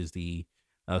 Wade, which is the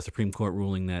Supreme Court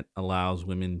ruling that allows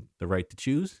women the right to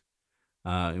choose.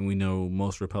 And we know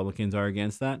most Republicans are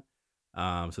against that.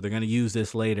 So they're going to use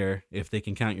this later. If they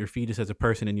can count your fetus as a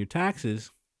person in your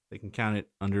taxes, they can count it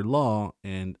under law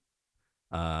and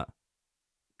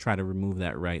try to remove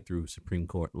that right through Supreme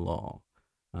Court law.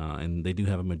 And they do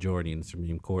have a majority in the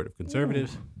Supreme Court of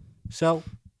conservatives. So,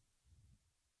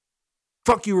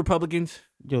 fuck you, Republicans.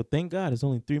 Yo, thank God, it's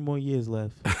only 3 more years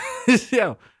left.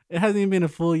 Yo, it hasn't even been a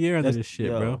full year under this shit,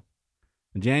 yo, bro.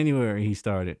 In January he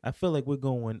started. I feel like we're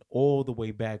going all the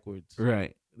way backwards.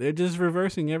 Right. They're just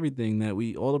reversing everything that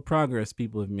all the progress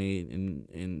people have made,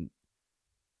 and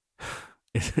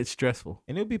it's stressful.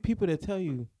 And there'll be people that tell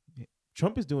you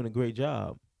Trump is doing a great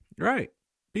job. Right.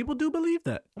 People do believe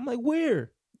that. I'm like,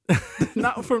 where?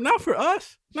 not for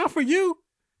us. Not for you.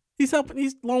 He's helping.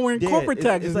 He's lowering corporate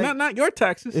taxes, like, not your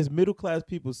taxes. It's middle class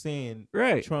people saying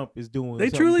right. Trump is doing.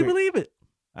 They truly believe it.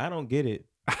 I don't get it.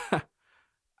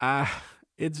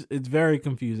 It's very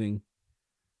confusing.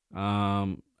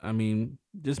 I mean,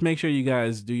 just make sure you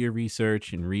guys do your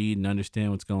research and read and understand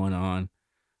what's going on.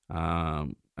 I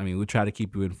mean, we'll try to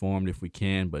keep you informed if we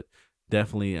can, but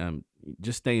definitely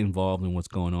just stay involved in what's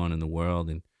going on in the world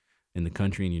and in the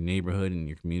country, in your neighborhood, and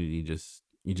your community.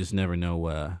 You just never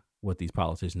know what these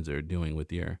politicians are doing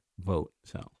with your vote.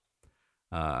 So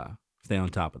stay on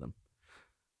top of them.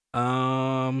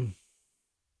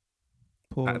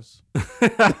 Pause.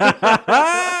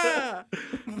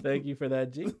 Thank you for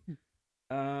that, G.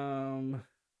 All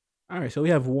right, so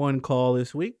we have one call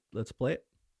this week. Let's play it.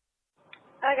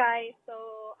 Hi guys, so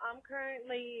I'm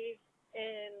currently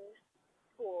in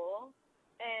school,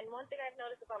 and one thing I've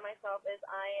noticed about myself is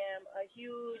I am a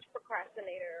huge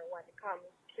procrastinator when it comes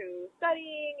to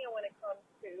studying and when it comes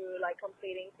to like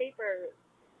completing papers.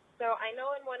 So I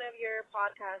know in one of your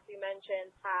podcasts you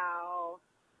mentioned how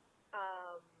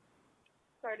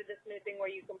started this new thing where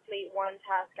you complete one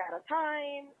task at a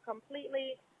time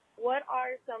completely. What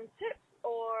are some tips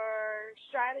or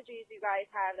strategies you guys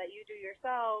have that you do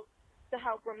yourselves to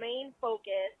help remain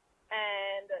focused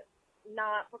and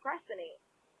not procrastinate?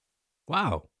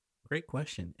 Wow. Great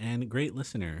question. And a great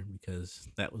listener, because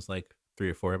that was like 3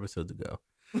 or 4 episodes ago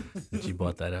that you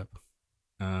brought that up.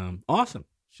 Awesome.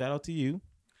 Shout out to you.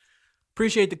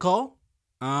 Appreciate the call.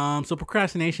 So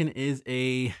procrastination is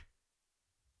a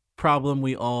problem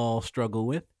we all struggle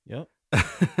with. Yep.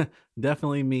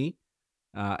 Definitely me.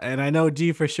 And I know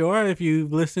G for sure. If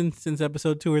you've listened since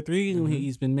episode 2 or 3,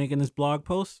 he's been making this blog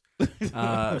post.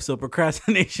 So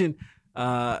procrastination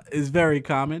is very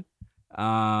common.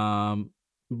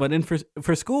 But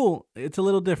for school, it's a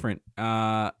little different.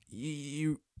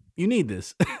 You need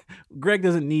this. Greg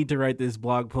doesn't need to write this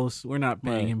blog post. We're not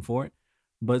paying him for it.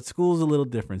 But school's a little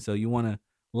different. So you want to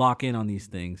lock in on these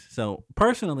things. So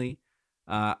personally,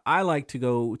 I like to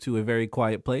go to a very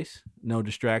quiet place, no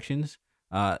distractions.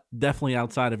 Definitely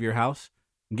outside of your house.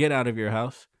 Get out of your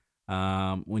house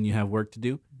when you have work to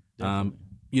do.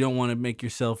 You don't want to make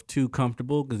yourself too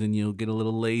comfortable because then you'll get a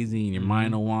little lazy and your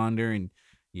mind will wander, and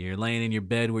you're laying in your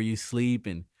bed where you sleep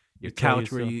and your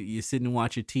couch where you sit and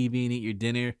watch your TV and eat your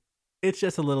dinner. It's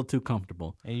just a little too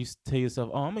comfortable. And you tell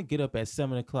yourself, oh, I'm going to get up at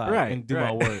 7 o'clock and do right.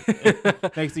 my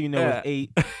work. Next thing you know,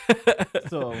 it's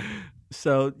 8.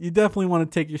 So you definitely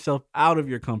want to take yourself out of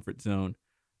your comfort zone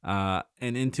and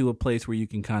into a place where you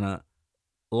can kind of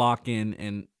lock in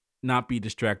and not be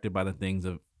distracted by the things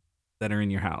that are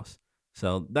in your house.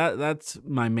 So that's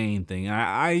my main thing.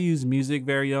 I use music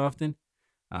very often.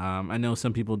 I know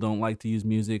some people don't like to use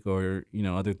music or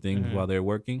other things while they're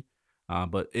working,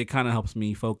 but it kind of helps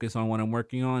me focus on what I'm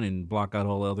working on and block out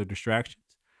all the other distractions.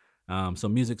 So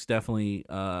music's definitely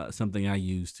something I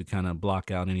use to kind of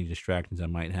block out any distractions I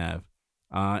might have,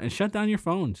 and shut down your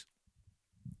phones.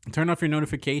 Turn off your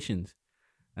notifications.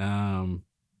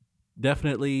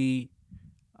 Definitely,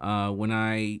 when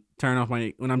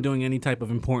I'm doing any type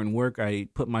of important work, I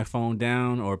put my phone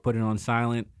down or put it on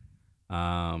silent.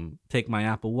 Take my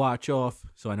Apple Watch off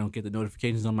so I don't get the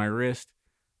notifications on my wrist,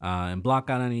 and block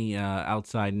out any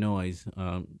outside noise.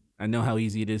 I know how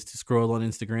easy it is to scroll on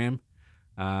Instagram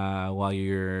while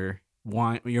your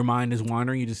mind is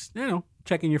wandering. You just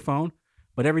checking your phone,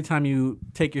 but every time you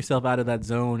take yourself out of that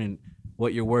zone and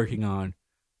what you're working on,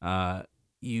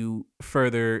 you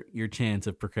further your chance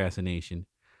of procrastination.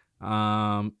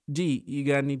 G, you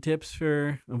got any tips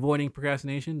for avoiding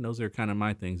procrastination? Those are kind of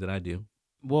my things that I do.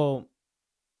 Well,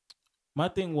 my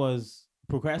thing was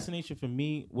procrastination for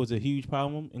me was a huge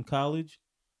problem in college,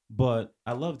 but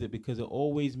I loved it because it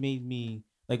always made me,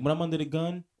 like when I'm under the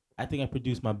gun, I think I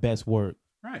produce my best work.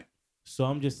 Right. So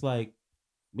I'm just like,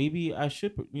 maybe I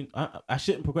should, I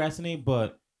shouldn't procrastinate,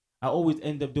 but I always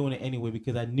end up doing it anyway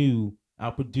because I knew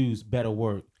I'll produce better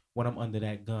work when I'm under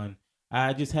that gun.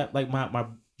 I just have like my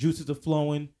juices are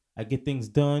flowing. I get things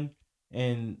done.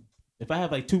 And if I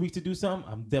have like 2 weeks to do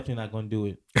something, I'm definitely not going to do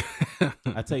it.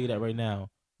 I tell you that right now.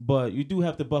 But you do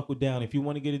have to buckle down. If you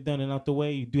want to get it done and out the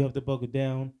way, you do have to buckle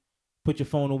down, put your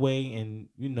phone away, and,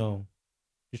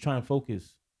 just try and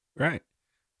focus. Right.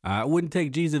 I wouldn't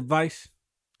take G's advice.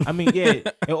 I mean, yeah,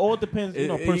 it all depends,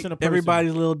 person to person.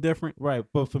 Everybody's a little different. Right.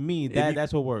 But for me,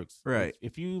 that's what works. Right.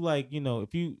 If you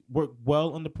if you work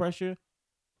well under pressure,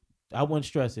 I wouldn't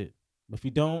stress it. If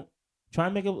you don't, try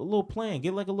and make a little plan.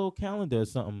 Get like a little calendar or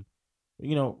something.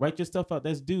 Write your stuff out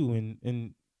that's due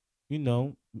and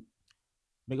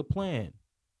make a plan.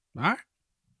 All right.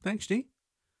 Thanks, G.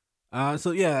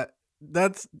 So yeah,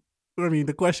 that's. I mean,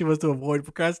 the question was to avoid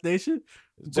procrastination.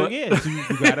 So yeah, so you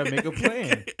gotta make a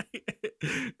plan.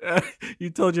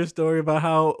 You told your story about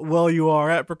how well you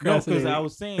are at procrastinating. No, because I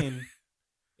was saying,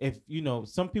 if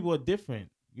some people are different.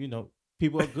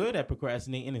 People are good at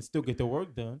procrastinating and still get their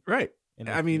work done. Right. And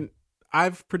I mean,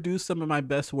 I've produced some of my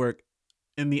best work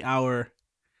in the hour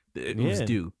that it was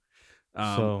due.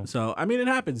 So I mean, it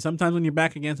happens sometimes when you're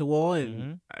back against a wall,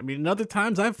 and I mean, other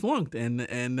times I've flunked and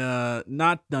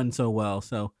not done so well.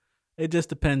 So it just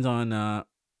depends on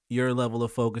your level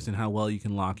of focus and how well you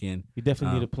can lock in. You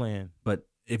definitely need a plan. But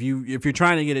if you're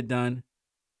trying to get it done,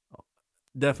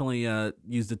 definitely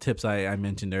use the tips I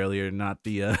mentioned earlier, not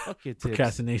the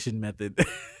procrastination method.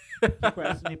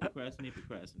 Procrastinate.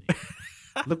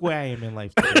 Look where I am in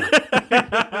life today.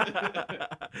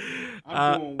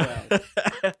 I'm doing well.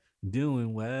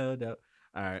 Doing well, though.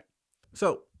 All right.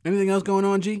 So, anything else going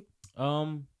on, G?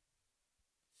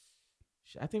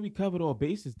 I think we covered all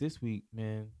bases this week,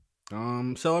 man.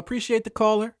 So I appreciate the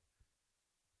caller.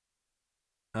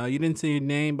 You didn't say your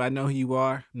name, but I know who you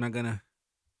are. I'm not gonna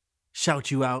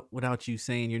shout you out without you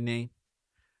saying your name.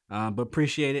 But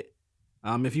appreciate it.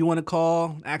 If you want to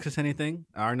call, access anything,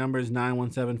 our number is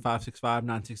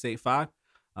 917-565-9685.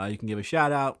 You can give a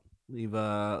shout out, leave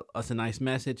us a nice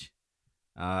message,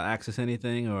 access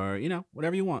anything, or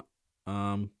whatever you want.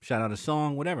 Shout out a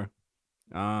song, whatever.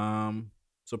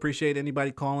 So appreciate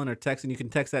anybody calling or texting. You can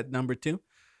text that number too.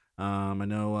 I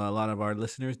know a lot of our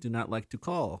listeners do not like to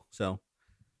call, so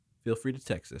feel free to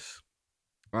text us.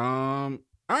 All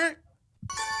right.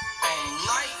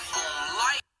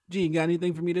 G, you got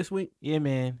anything for me this week? Yeah,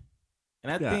 man.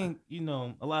 And I think,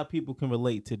 a lot of people can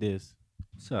relate to this.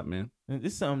 What's up, man? And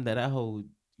it's something that I hold,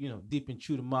 deep and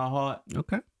true to my heart.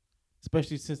 Okay.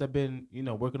 Especially since I've been,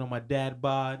 working on my dad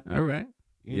bod. All right.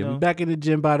 We're back in the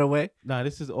gym, by the way. Nah,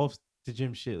 this is off the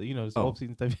gym shit. It's off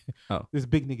season type. This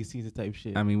big nigga season type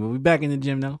shit. I mean, we'll be back in the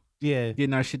gym now. Yeah.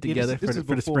 Getting our shit together for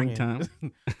the springtime.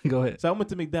 Go ahead. So I went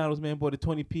to McDonald's, man, bought a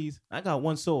 20-piece. I got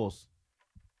one sauce.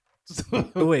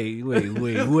 Wait. It was a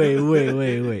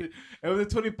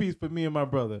 20-piece for me and my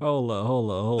brother. Hold up.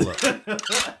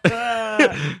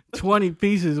 20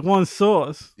 pieces, one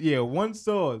sauce. Yeah, one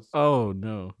sauce. Oh,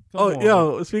 no. Come on.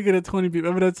 Yo, speaking of 20 pieces,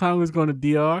 remember that time we was going to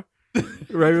DR?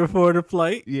 Right before the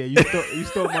flight? Yeah, you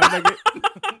stole my nugget.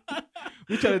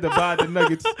 We tried to divide the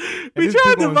nuggets. We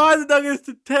tried to divide the nuggets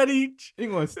to 10 each. He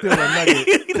gonna steal a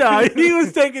nugget. Nah, he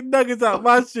was taking nuggets out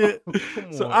my shit.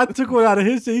 So I took one out of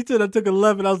his shit. He said I took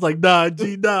 11. I was like, nah,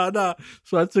 G, nah.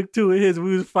 So I took 2 of his.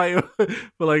 We was fighting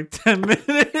for like 10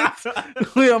 minutes.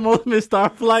 We almost missed our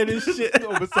flight and shit.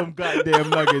 Over some goddamn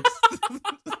nuggets.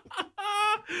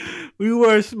 We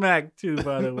were smacked too,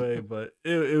 by the way, but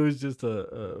it was just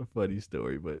a funny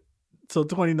story. But so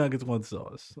 20 nuggets, one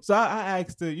sauce. So I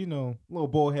asked the, little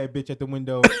bald head bitch at the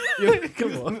window.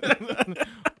 Come on.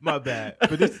 My bad.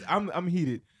 But this I'm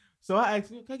heated. So I asked,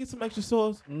 can I get some extra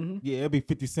sauce? Mm-hmm. Yeah, it'll be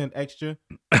 50 cents extra.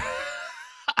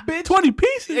 Bitch, 20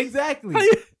 pieces? Exactly. Why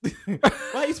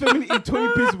you expect me to eat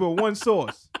 20 pieces with one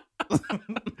sauce?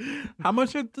 How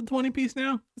much are the 20 piece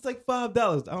now? It's like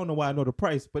 $5. I don't know why I know the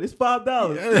price, but it's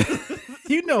 $5.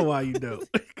 You know why you know.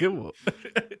 Come on.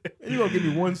 You gonna give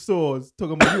me one sauce?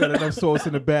 Talking about you got enough sauce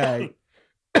in the bag.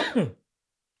 I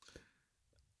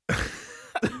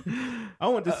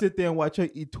want to sit there and watch her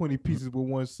eat 20 pieces with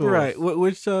one sauce. Right.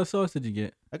 Which sauce did you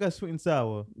get? I got sweet and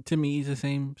sour. Timmy eats the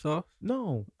same sauce?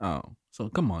 No. Oh, so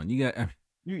come on. You got at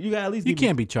least. You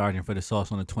can't be charging for the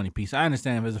sauce on a 20 piece. I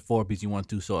understand if it's a 4 piece, you want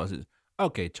 2 sauces.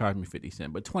 Okay, charge me 50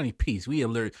 cents. But 20 piece,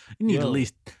 you need at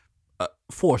least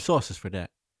 4 sauces for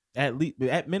that. At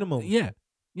minimum. Yeah.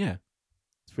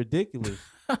 It's ridiculous.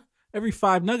 Every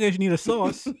 5 nuggets, you need a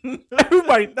sauce.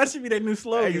 Everybody, that should be their new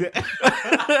slogan.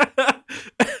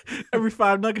 Every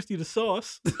 5 nuggets, need a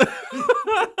sauce.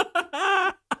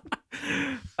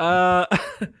 Yeah,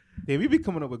 we be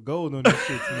coming up with gold on these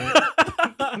shits, man.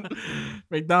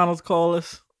 McDonald's call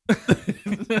us.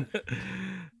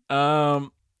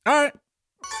 All right.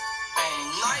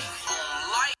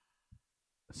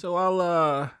 So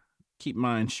I'll keep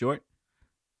mine short.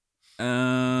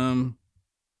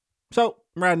 So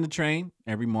I'm riding the train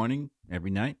every morning,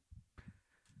 every night.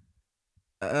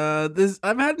 I've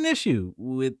had an issue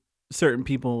with certain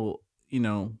people,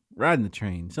 riding the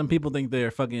train. Some people think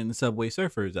they're fucking subway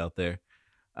surfers out there.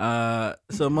 So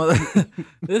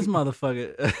this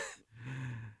motherfucker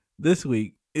this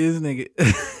week is nigga.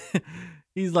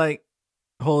 He's like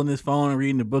holding his phone and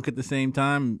reading a book at the same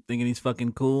time, thinking he's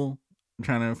fucking cool,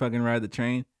 trying to fucking ride the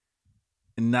train,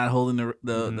 and not holding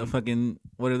the fucking,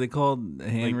 what are they called, the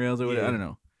handrails or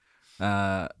whatever. Yeah. I don't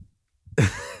know.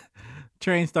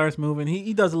 Train starts moving.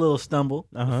 He does a little stumble.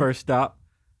 The first stop.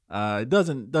 It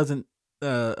doesn't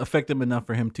affect him enough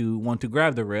for him to want to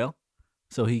grab the rail,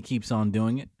 so he keeps on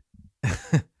doing it.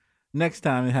 Next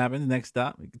time it happens, next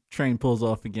stop, train pulls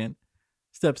off again,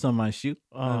 steps on my shoe.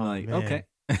 I'm like, man. okay,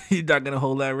 you're not gonna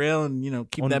hold that rail and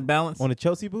keep that balance on the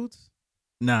Chelsea boots.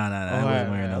 Nah, I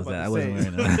wasn't wearing those. I wasn't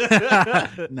wearing those.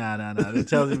 Nah. The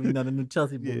Chelsea, the new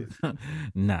Chelsea boots.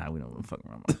 Nah, we don't fuck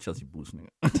around with Chelsea boots, nigga.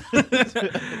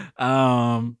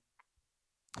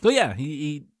 So yeah,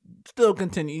 he still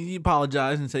continued. He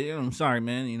apologized and said, I'm sorry,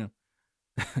 man.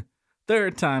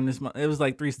 Third time this month, it was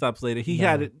like 3 stops later. He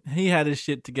had his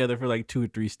shit together for like 2 or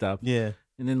 3 stops. Yeah,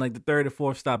 and then like the 3rd or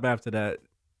 4th stop after that,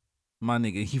 my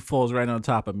nigga, he falls right on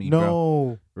top of me. No,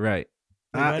 bro. Right.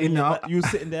 You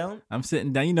sitting down? I'm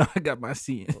sitting down. I got my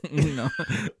seat. I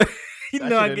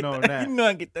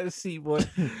get that seat, boy.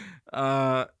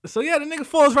 So yeah, the nigga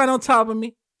falls right on top of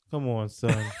me. Come on,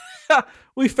 son.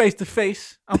 We face to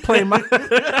face. I'm playing my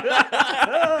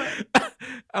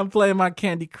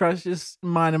Candy Crush, just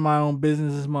minding my own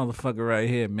business. This motherfucker right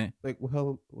here, man. Like,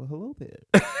 well, hello there.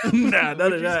 Nah,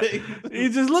 none of that.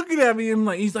 He's just looking at me and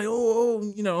he's like,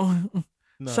 No.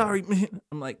 Sorry, man.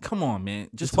 I'm like, come on, man.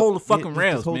 Just hold the fucking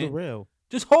rails, just hold man. the rail.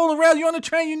 Just hold the rail. You're on the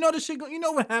train. You know the shit. You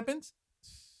know what happens.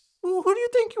 Who do you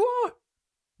think you are?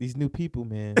 These new people,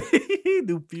 man.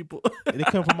 New people. They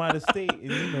come from out of state,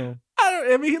 and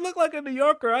I mean, he looked like a New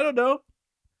Yorker. I don't know.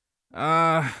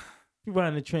 you ride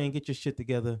on the train, get your shit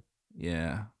together.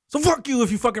 Yeah. So fuck you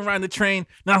if you fucking riding the train,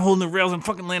 not holding the rails and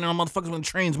fucking landing on motherfuckers when the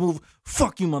trains move.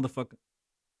 Fuck you, motherfucker.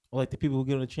 Or like the people who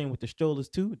get on the train with the strollers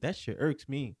too. That shit irks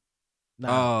me.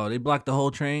 Nah. Oh, they blocked the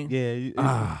whole train?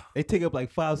 Yeah. They take up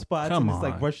like 5 spots and it's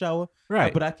like rush hour.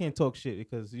 Right. But I can't talk shit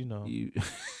because, No,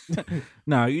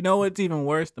 you know what's even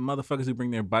worse? The motherfuckers who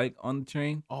bring their bike on the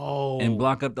train and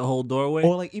block up the whole doorway.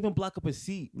 Or like even block up a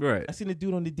seat. Right. I seen a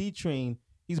dude on the D train.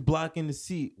 He's blocking the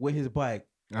seat with his bike.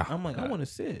 I'm like, God. I want to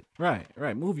sit. Right.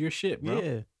 Move your shit, bro.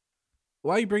 Yeah.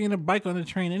 Why are you bringing a bike on the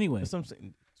train anyway? That's what I'm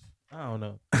saying. I don't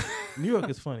know. New York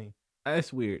is funny.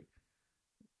 That's weird.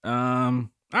 All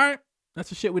right. That's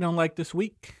the shit we don't like this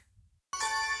week.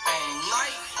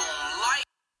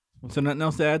 So nothing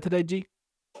else to add today, G?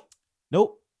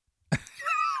 Nope.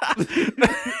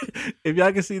 If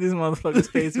y'all can see this motherfucker's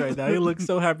face right now, he looks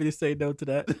so happy to say no to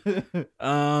that.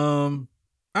 All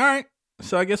right.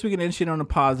 So I guess we can end shit on a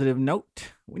positive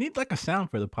note. We need like a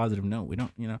sound for the positive note. We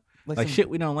don't, like shit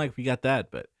we don't like. We got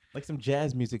that, but like some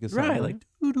jazz music or something. Right, like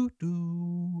doo doo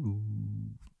doo.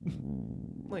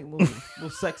 Like little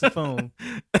saxophone.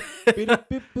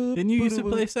 Didn't you used to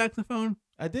play saxophone?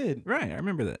 I did. Right, I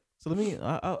remember that. So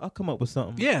I'll come up with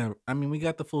something. Yeah, I mean, we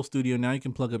got the full studio now. You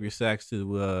can plug up your sax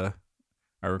to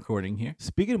our recording here.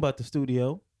 Speaking about the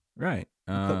studio, right?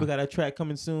 We got a track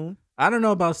coming soon. I don't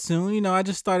know about soon. I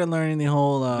just started learning the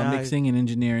whole mixing and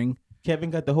engineering.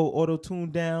 Kevin got the whole auto tune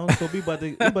down, so we about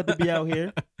to be out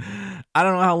here. I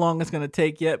don't know how long it's gonna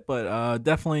take yet, but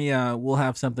definitely we'll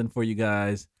have something for you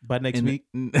guys by next week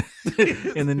in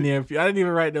the near future. I didn't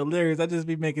even write no lyrics. I just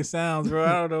be making sounds, bro.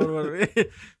 I don't know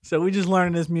so we just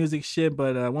learning this music shit.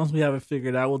 But once we have it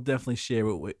figured out, we'll definitely share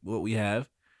what we have.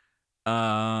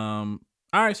 All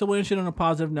right, so we'll end shit on a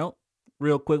positive note,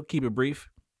 real quick. Keep it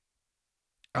brief.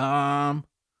 I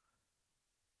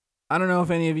don't know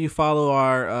if any of you follow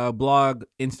our blog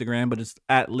Instagram, but it's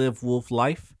at Live Wolf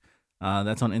Life.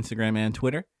 That's on Instagram and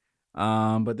Twitter.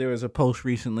 But there was a post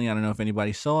recently, I don't know if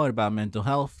anybody saw it, about mental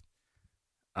health.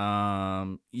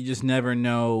 You just never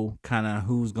know kind of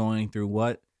who's going through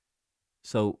what.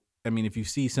 So, I mean, if you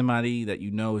see somebody that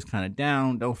you know is kind of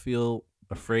down, don't feel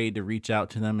afraid to reach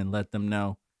out to them and let them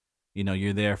know,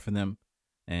 you're there for them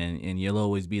and you'll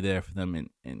always be there for them.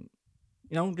 And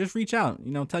just reach out,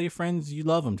 tell your friends you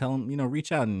love them. Tell them,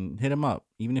 reach out and hit them up.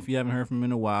 Even if you haven't heard from them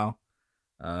in a while,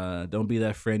 don't be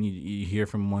that friend you hear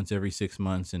from once every 6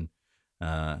 months and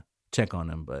check on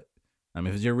them. But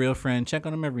if it's your real friend, check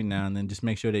on them every now and then. Just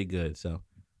make sure they're good. So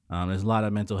there's a lot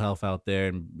of mental health out there,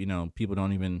 and people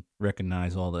don't even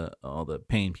recognize all the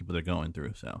pain people are going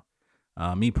through. So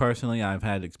me personally, I've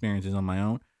had experiences on my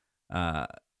own.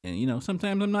 And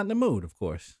sometimes I'm not in the mood, of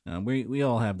course. We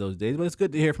all have those days, but it's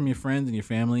good to hear from your friends and your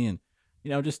family and,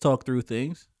 just talk through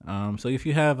things. So if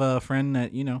you have a friend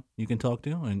that, you can talk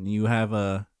to and you have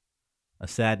a a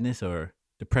sadness or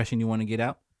depression you want to get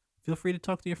out, feel free to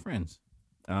talk to your friends.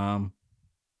 So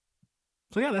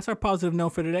yeah, that's our positive note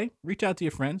for today. Reach out to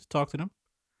your friends, talk to them.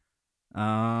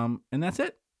 And that's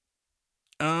it.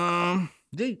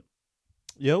 D,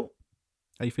 Yo,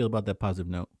 how you feel about that positive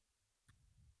note?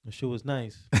 the show was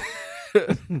nice.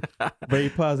 Very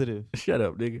positive. Shut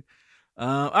up, nigga.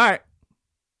 All right.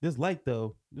 This light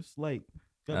though. This light.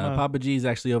 Got my- Papa G is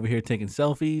actually over here taking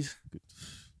selfies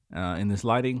in this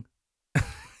lighting.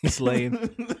 He's slaying.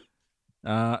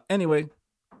 Anyway,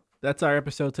 that's our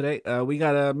episode today. We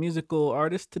got a musical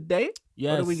artist today.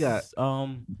 Yes. What do we got?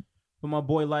 For my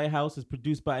boy Lighthouse, is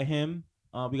produced by him.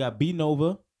 We got B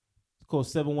Nova. It's called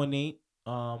 718.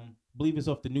 Believe it's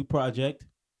off the new project.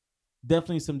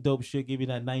 Definitely some dope shit. Give you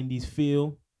that 90s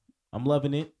feel. I'm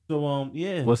loving it. So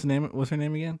yeah. What's her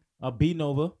name again? B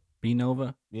Nova. B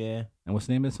Nova. Yeah. And what's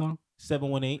the name of the song?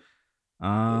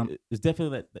 718. It's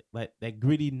definitely that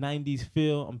gritty 90s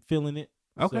feel. I'm feeling it.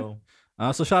 Okay. So,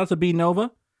 so shout out to B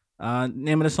Nova.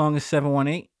 Name of the song is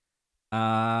 718.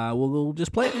 We'll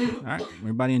just play it. All right.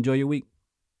 Everybody enjoy your week.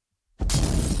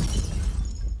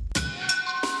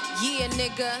 Yeah,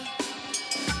 nigga.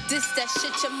 This that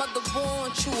shit your mother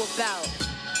warned you about.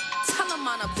 Tell them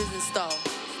on our business though.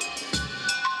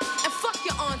 And fuck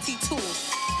your auntie too.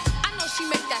 I know she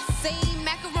make that same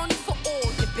macaroni for all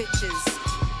your bitches.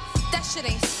 That shit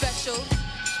ain't special.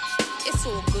 It's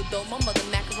all good though. My mother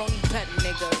macaroni better,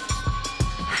 nigga.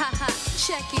 Haha,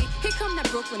 check it. Here come that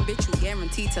Brooklyn bitch who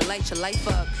guaranteed to light your life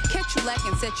up. Catch you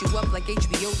lacking, set you up like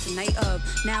HBO tonight of.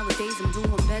 Nowadays I'm doing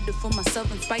better for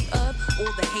myself in spite of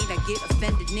all the hate I get,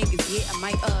 offended niggas, yeah, I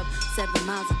might up. 7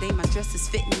 miles a day, my dress is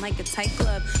fitting like a tight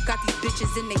club. Got these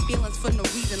bitches in their feelings for no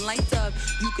reason, light up.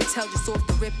 You could tell just off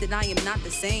the rip that I am not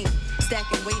the same.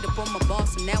 Stacking weight up on my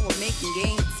boss and now I'm making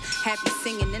gains. Happy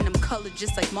singing and I'm colored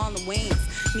just like Marlon Wayans.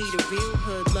 Need a real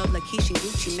hood love like Keisha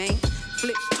Gucci, man.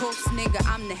 Flip talks, nigga,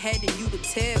 I'm the head and you the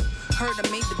tail. Heard I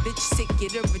made the bitch sick,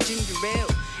 get her a ginger ale.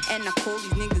 And I call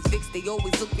these niggas Vicks, they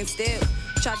always looking stale.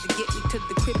 Tried to get me to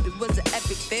the crib, it was an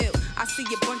epic fail. I see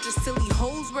a bunch of silly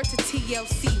hoes worth to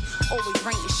TLC. Always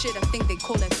writing shit, I think they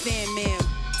call that fan mail.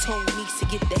 Told me to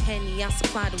get the Henny, I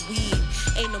supply the weed.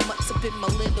 Ain't no mutts up in my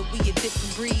litter, we a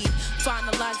different breed.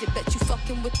 Finalize it, bet you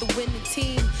fucking with the winning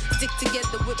team. Stick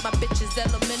together with my bitches,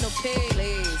 elemental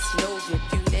pillars. Know if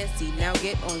you nasty, now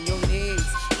get on your knees.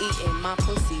 Eating my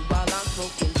pussy while I'm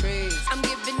smoking trees. I'm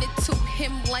giving it to him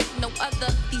like no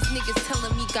other. These niggas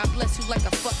telling me God bless you like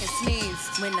a fucking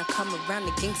sneeze. When I come around,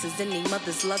 the gangsters and they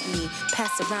mothers love me.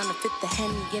 Pass around and fit the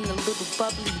Henny in a little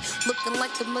bubbly. Looking like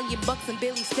 $1 million and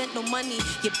barely spent no money.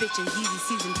 Your bitch in Yeezy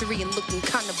season 3 and looking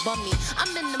kinda bummy.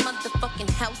 I'm in the motherfucking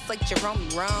house like Jerome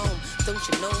Rome. Don't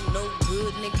you know, no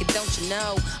good nigga, don't you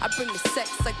know? I bring the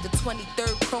sex like the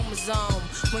 23rd chromosome.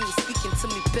 When you're speaking to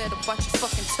me, better watch your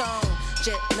fucking tone.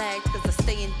 Jet lagged cause I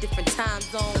stay in different time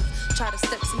zones. Try to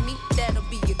step to me, that'll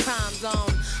be your crime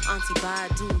zone. Auntie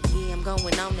Badu, yeah, I'm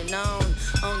going on and on.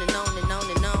 On and on and on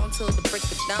and on till the break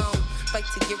of dawn. Fight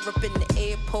to Europe in the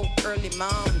airport early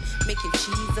morning. Making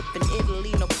cheese up in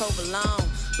Italy, no provolone.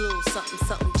 Little something,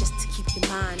 something just to keep your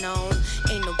mind on.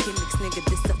 Ain't no gimmicks, nigga,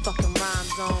 this a fucking rhyme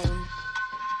zone.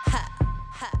 Ha,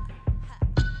 ha, ha.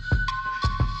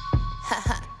 Ha,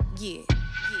 ha, yeah.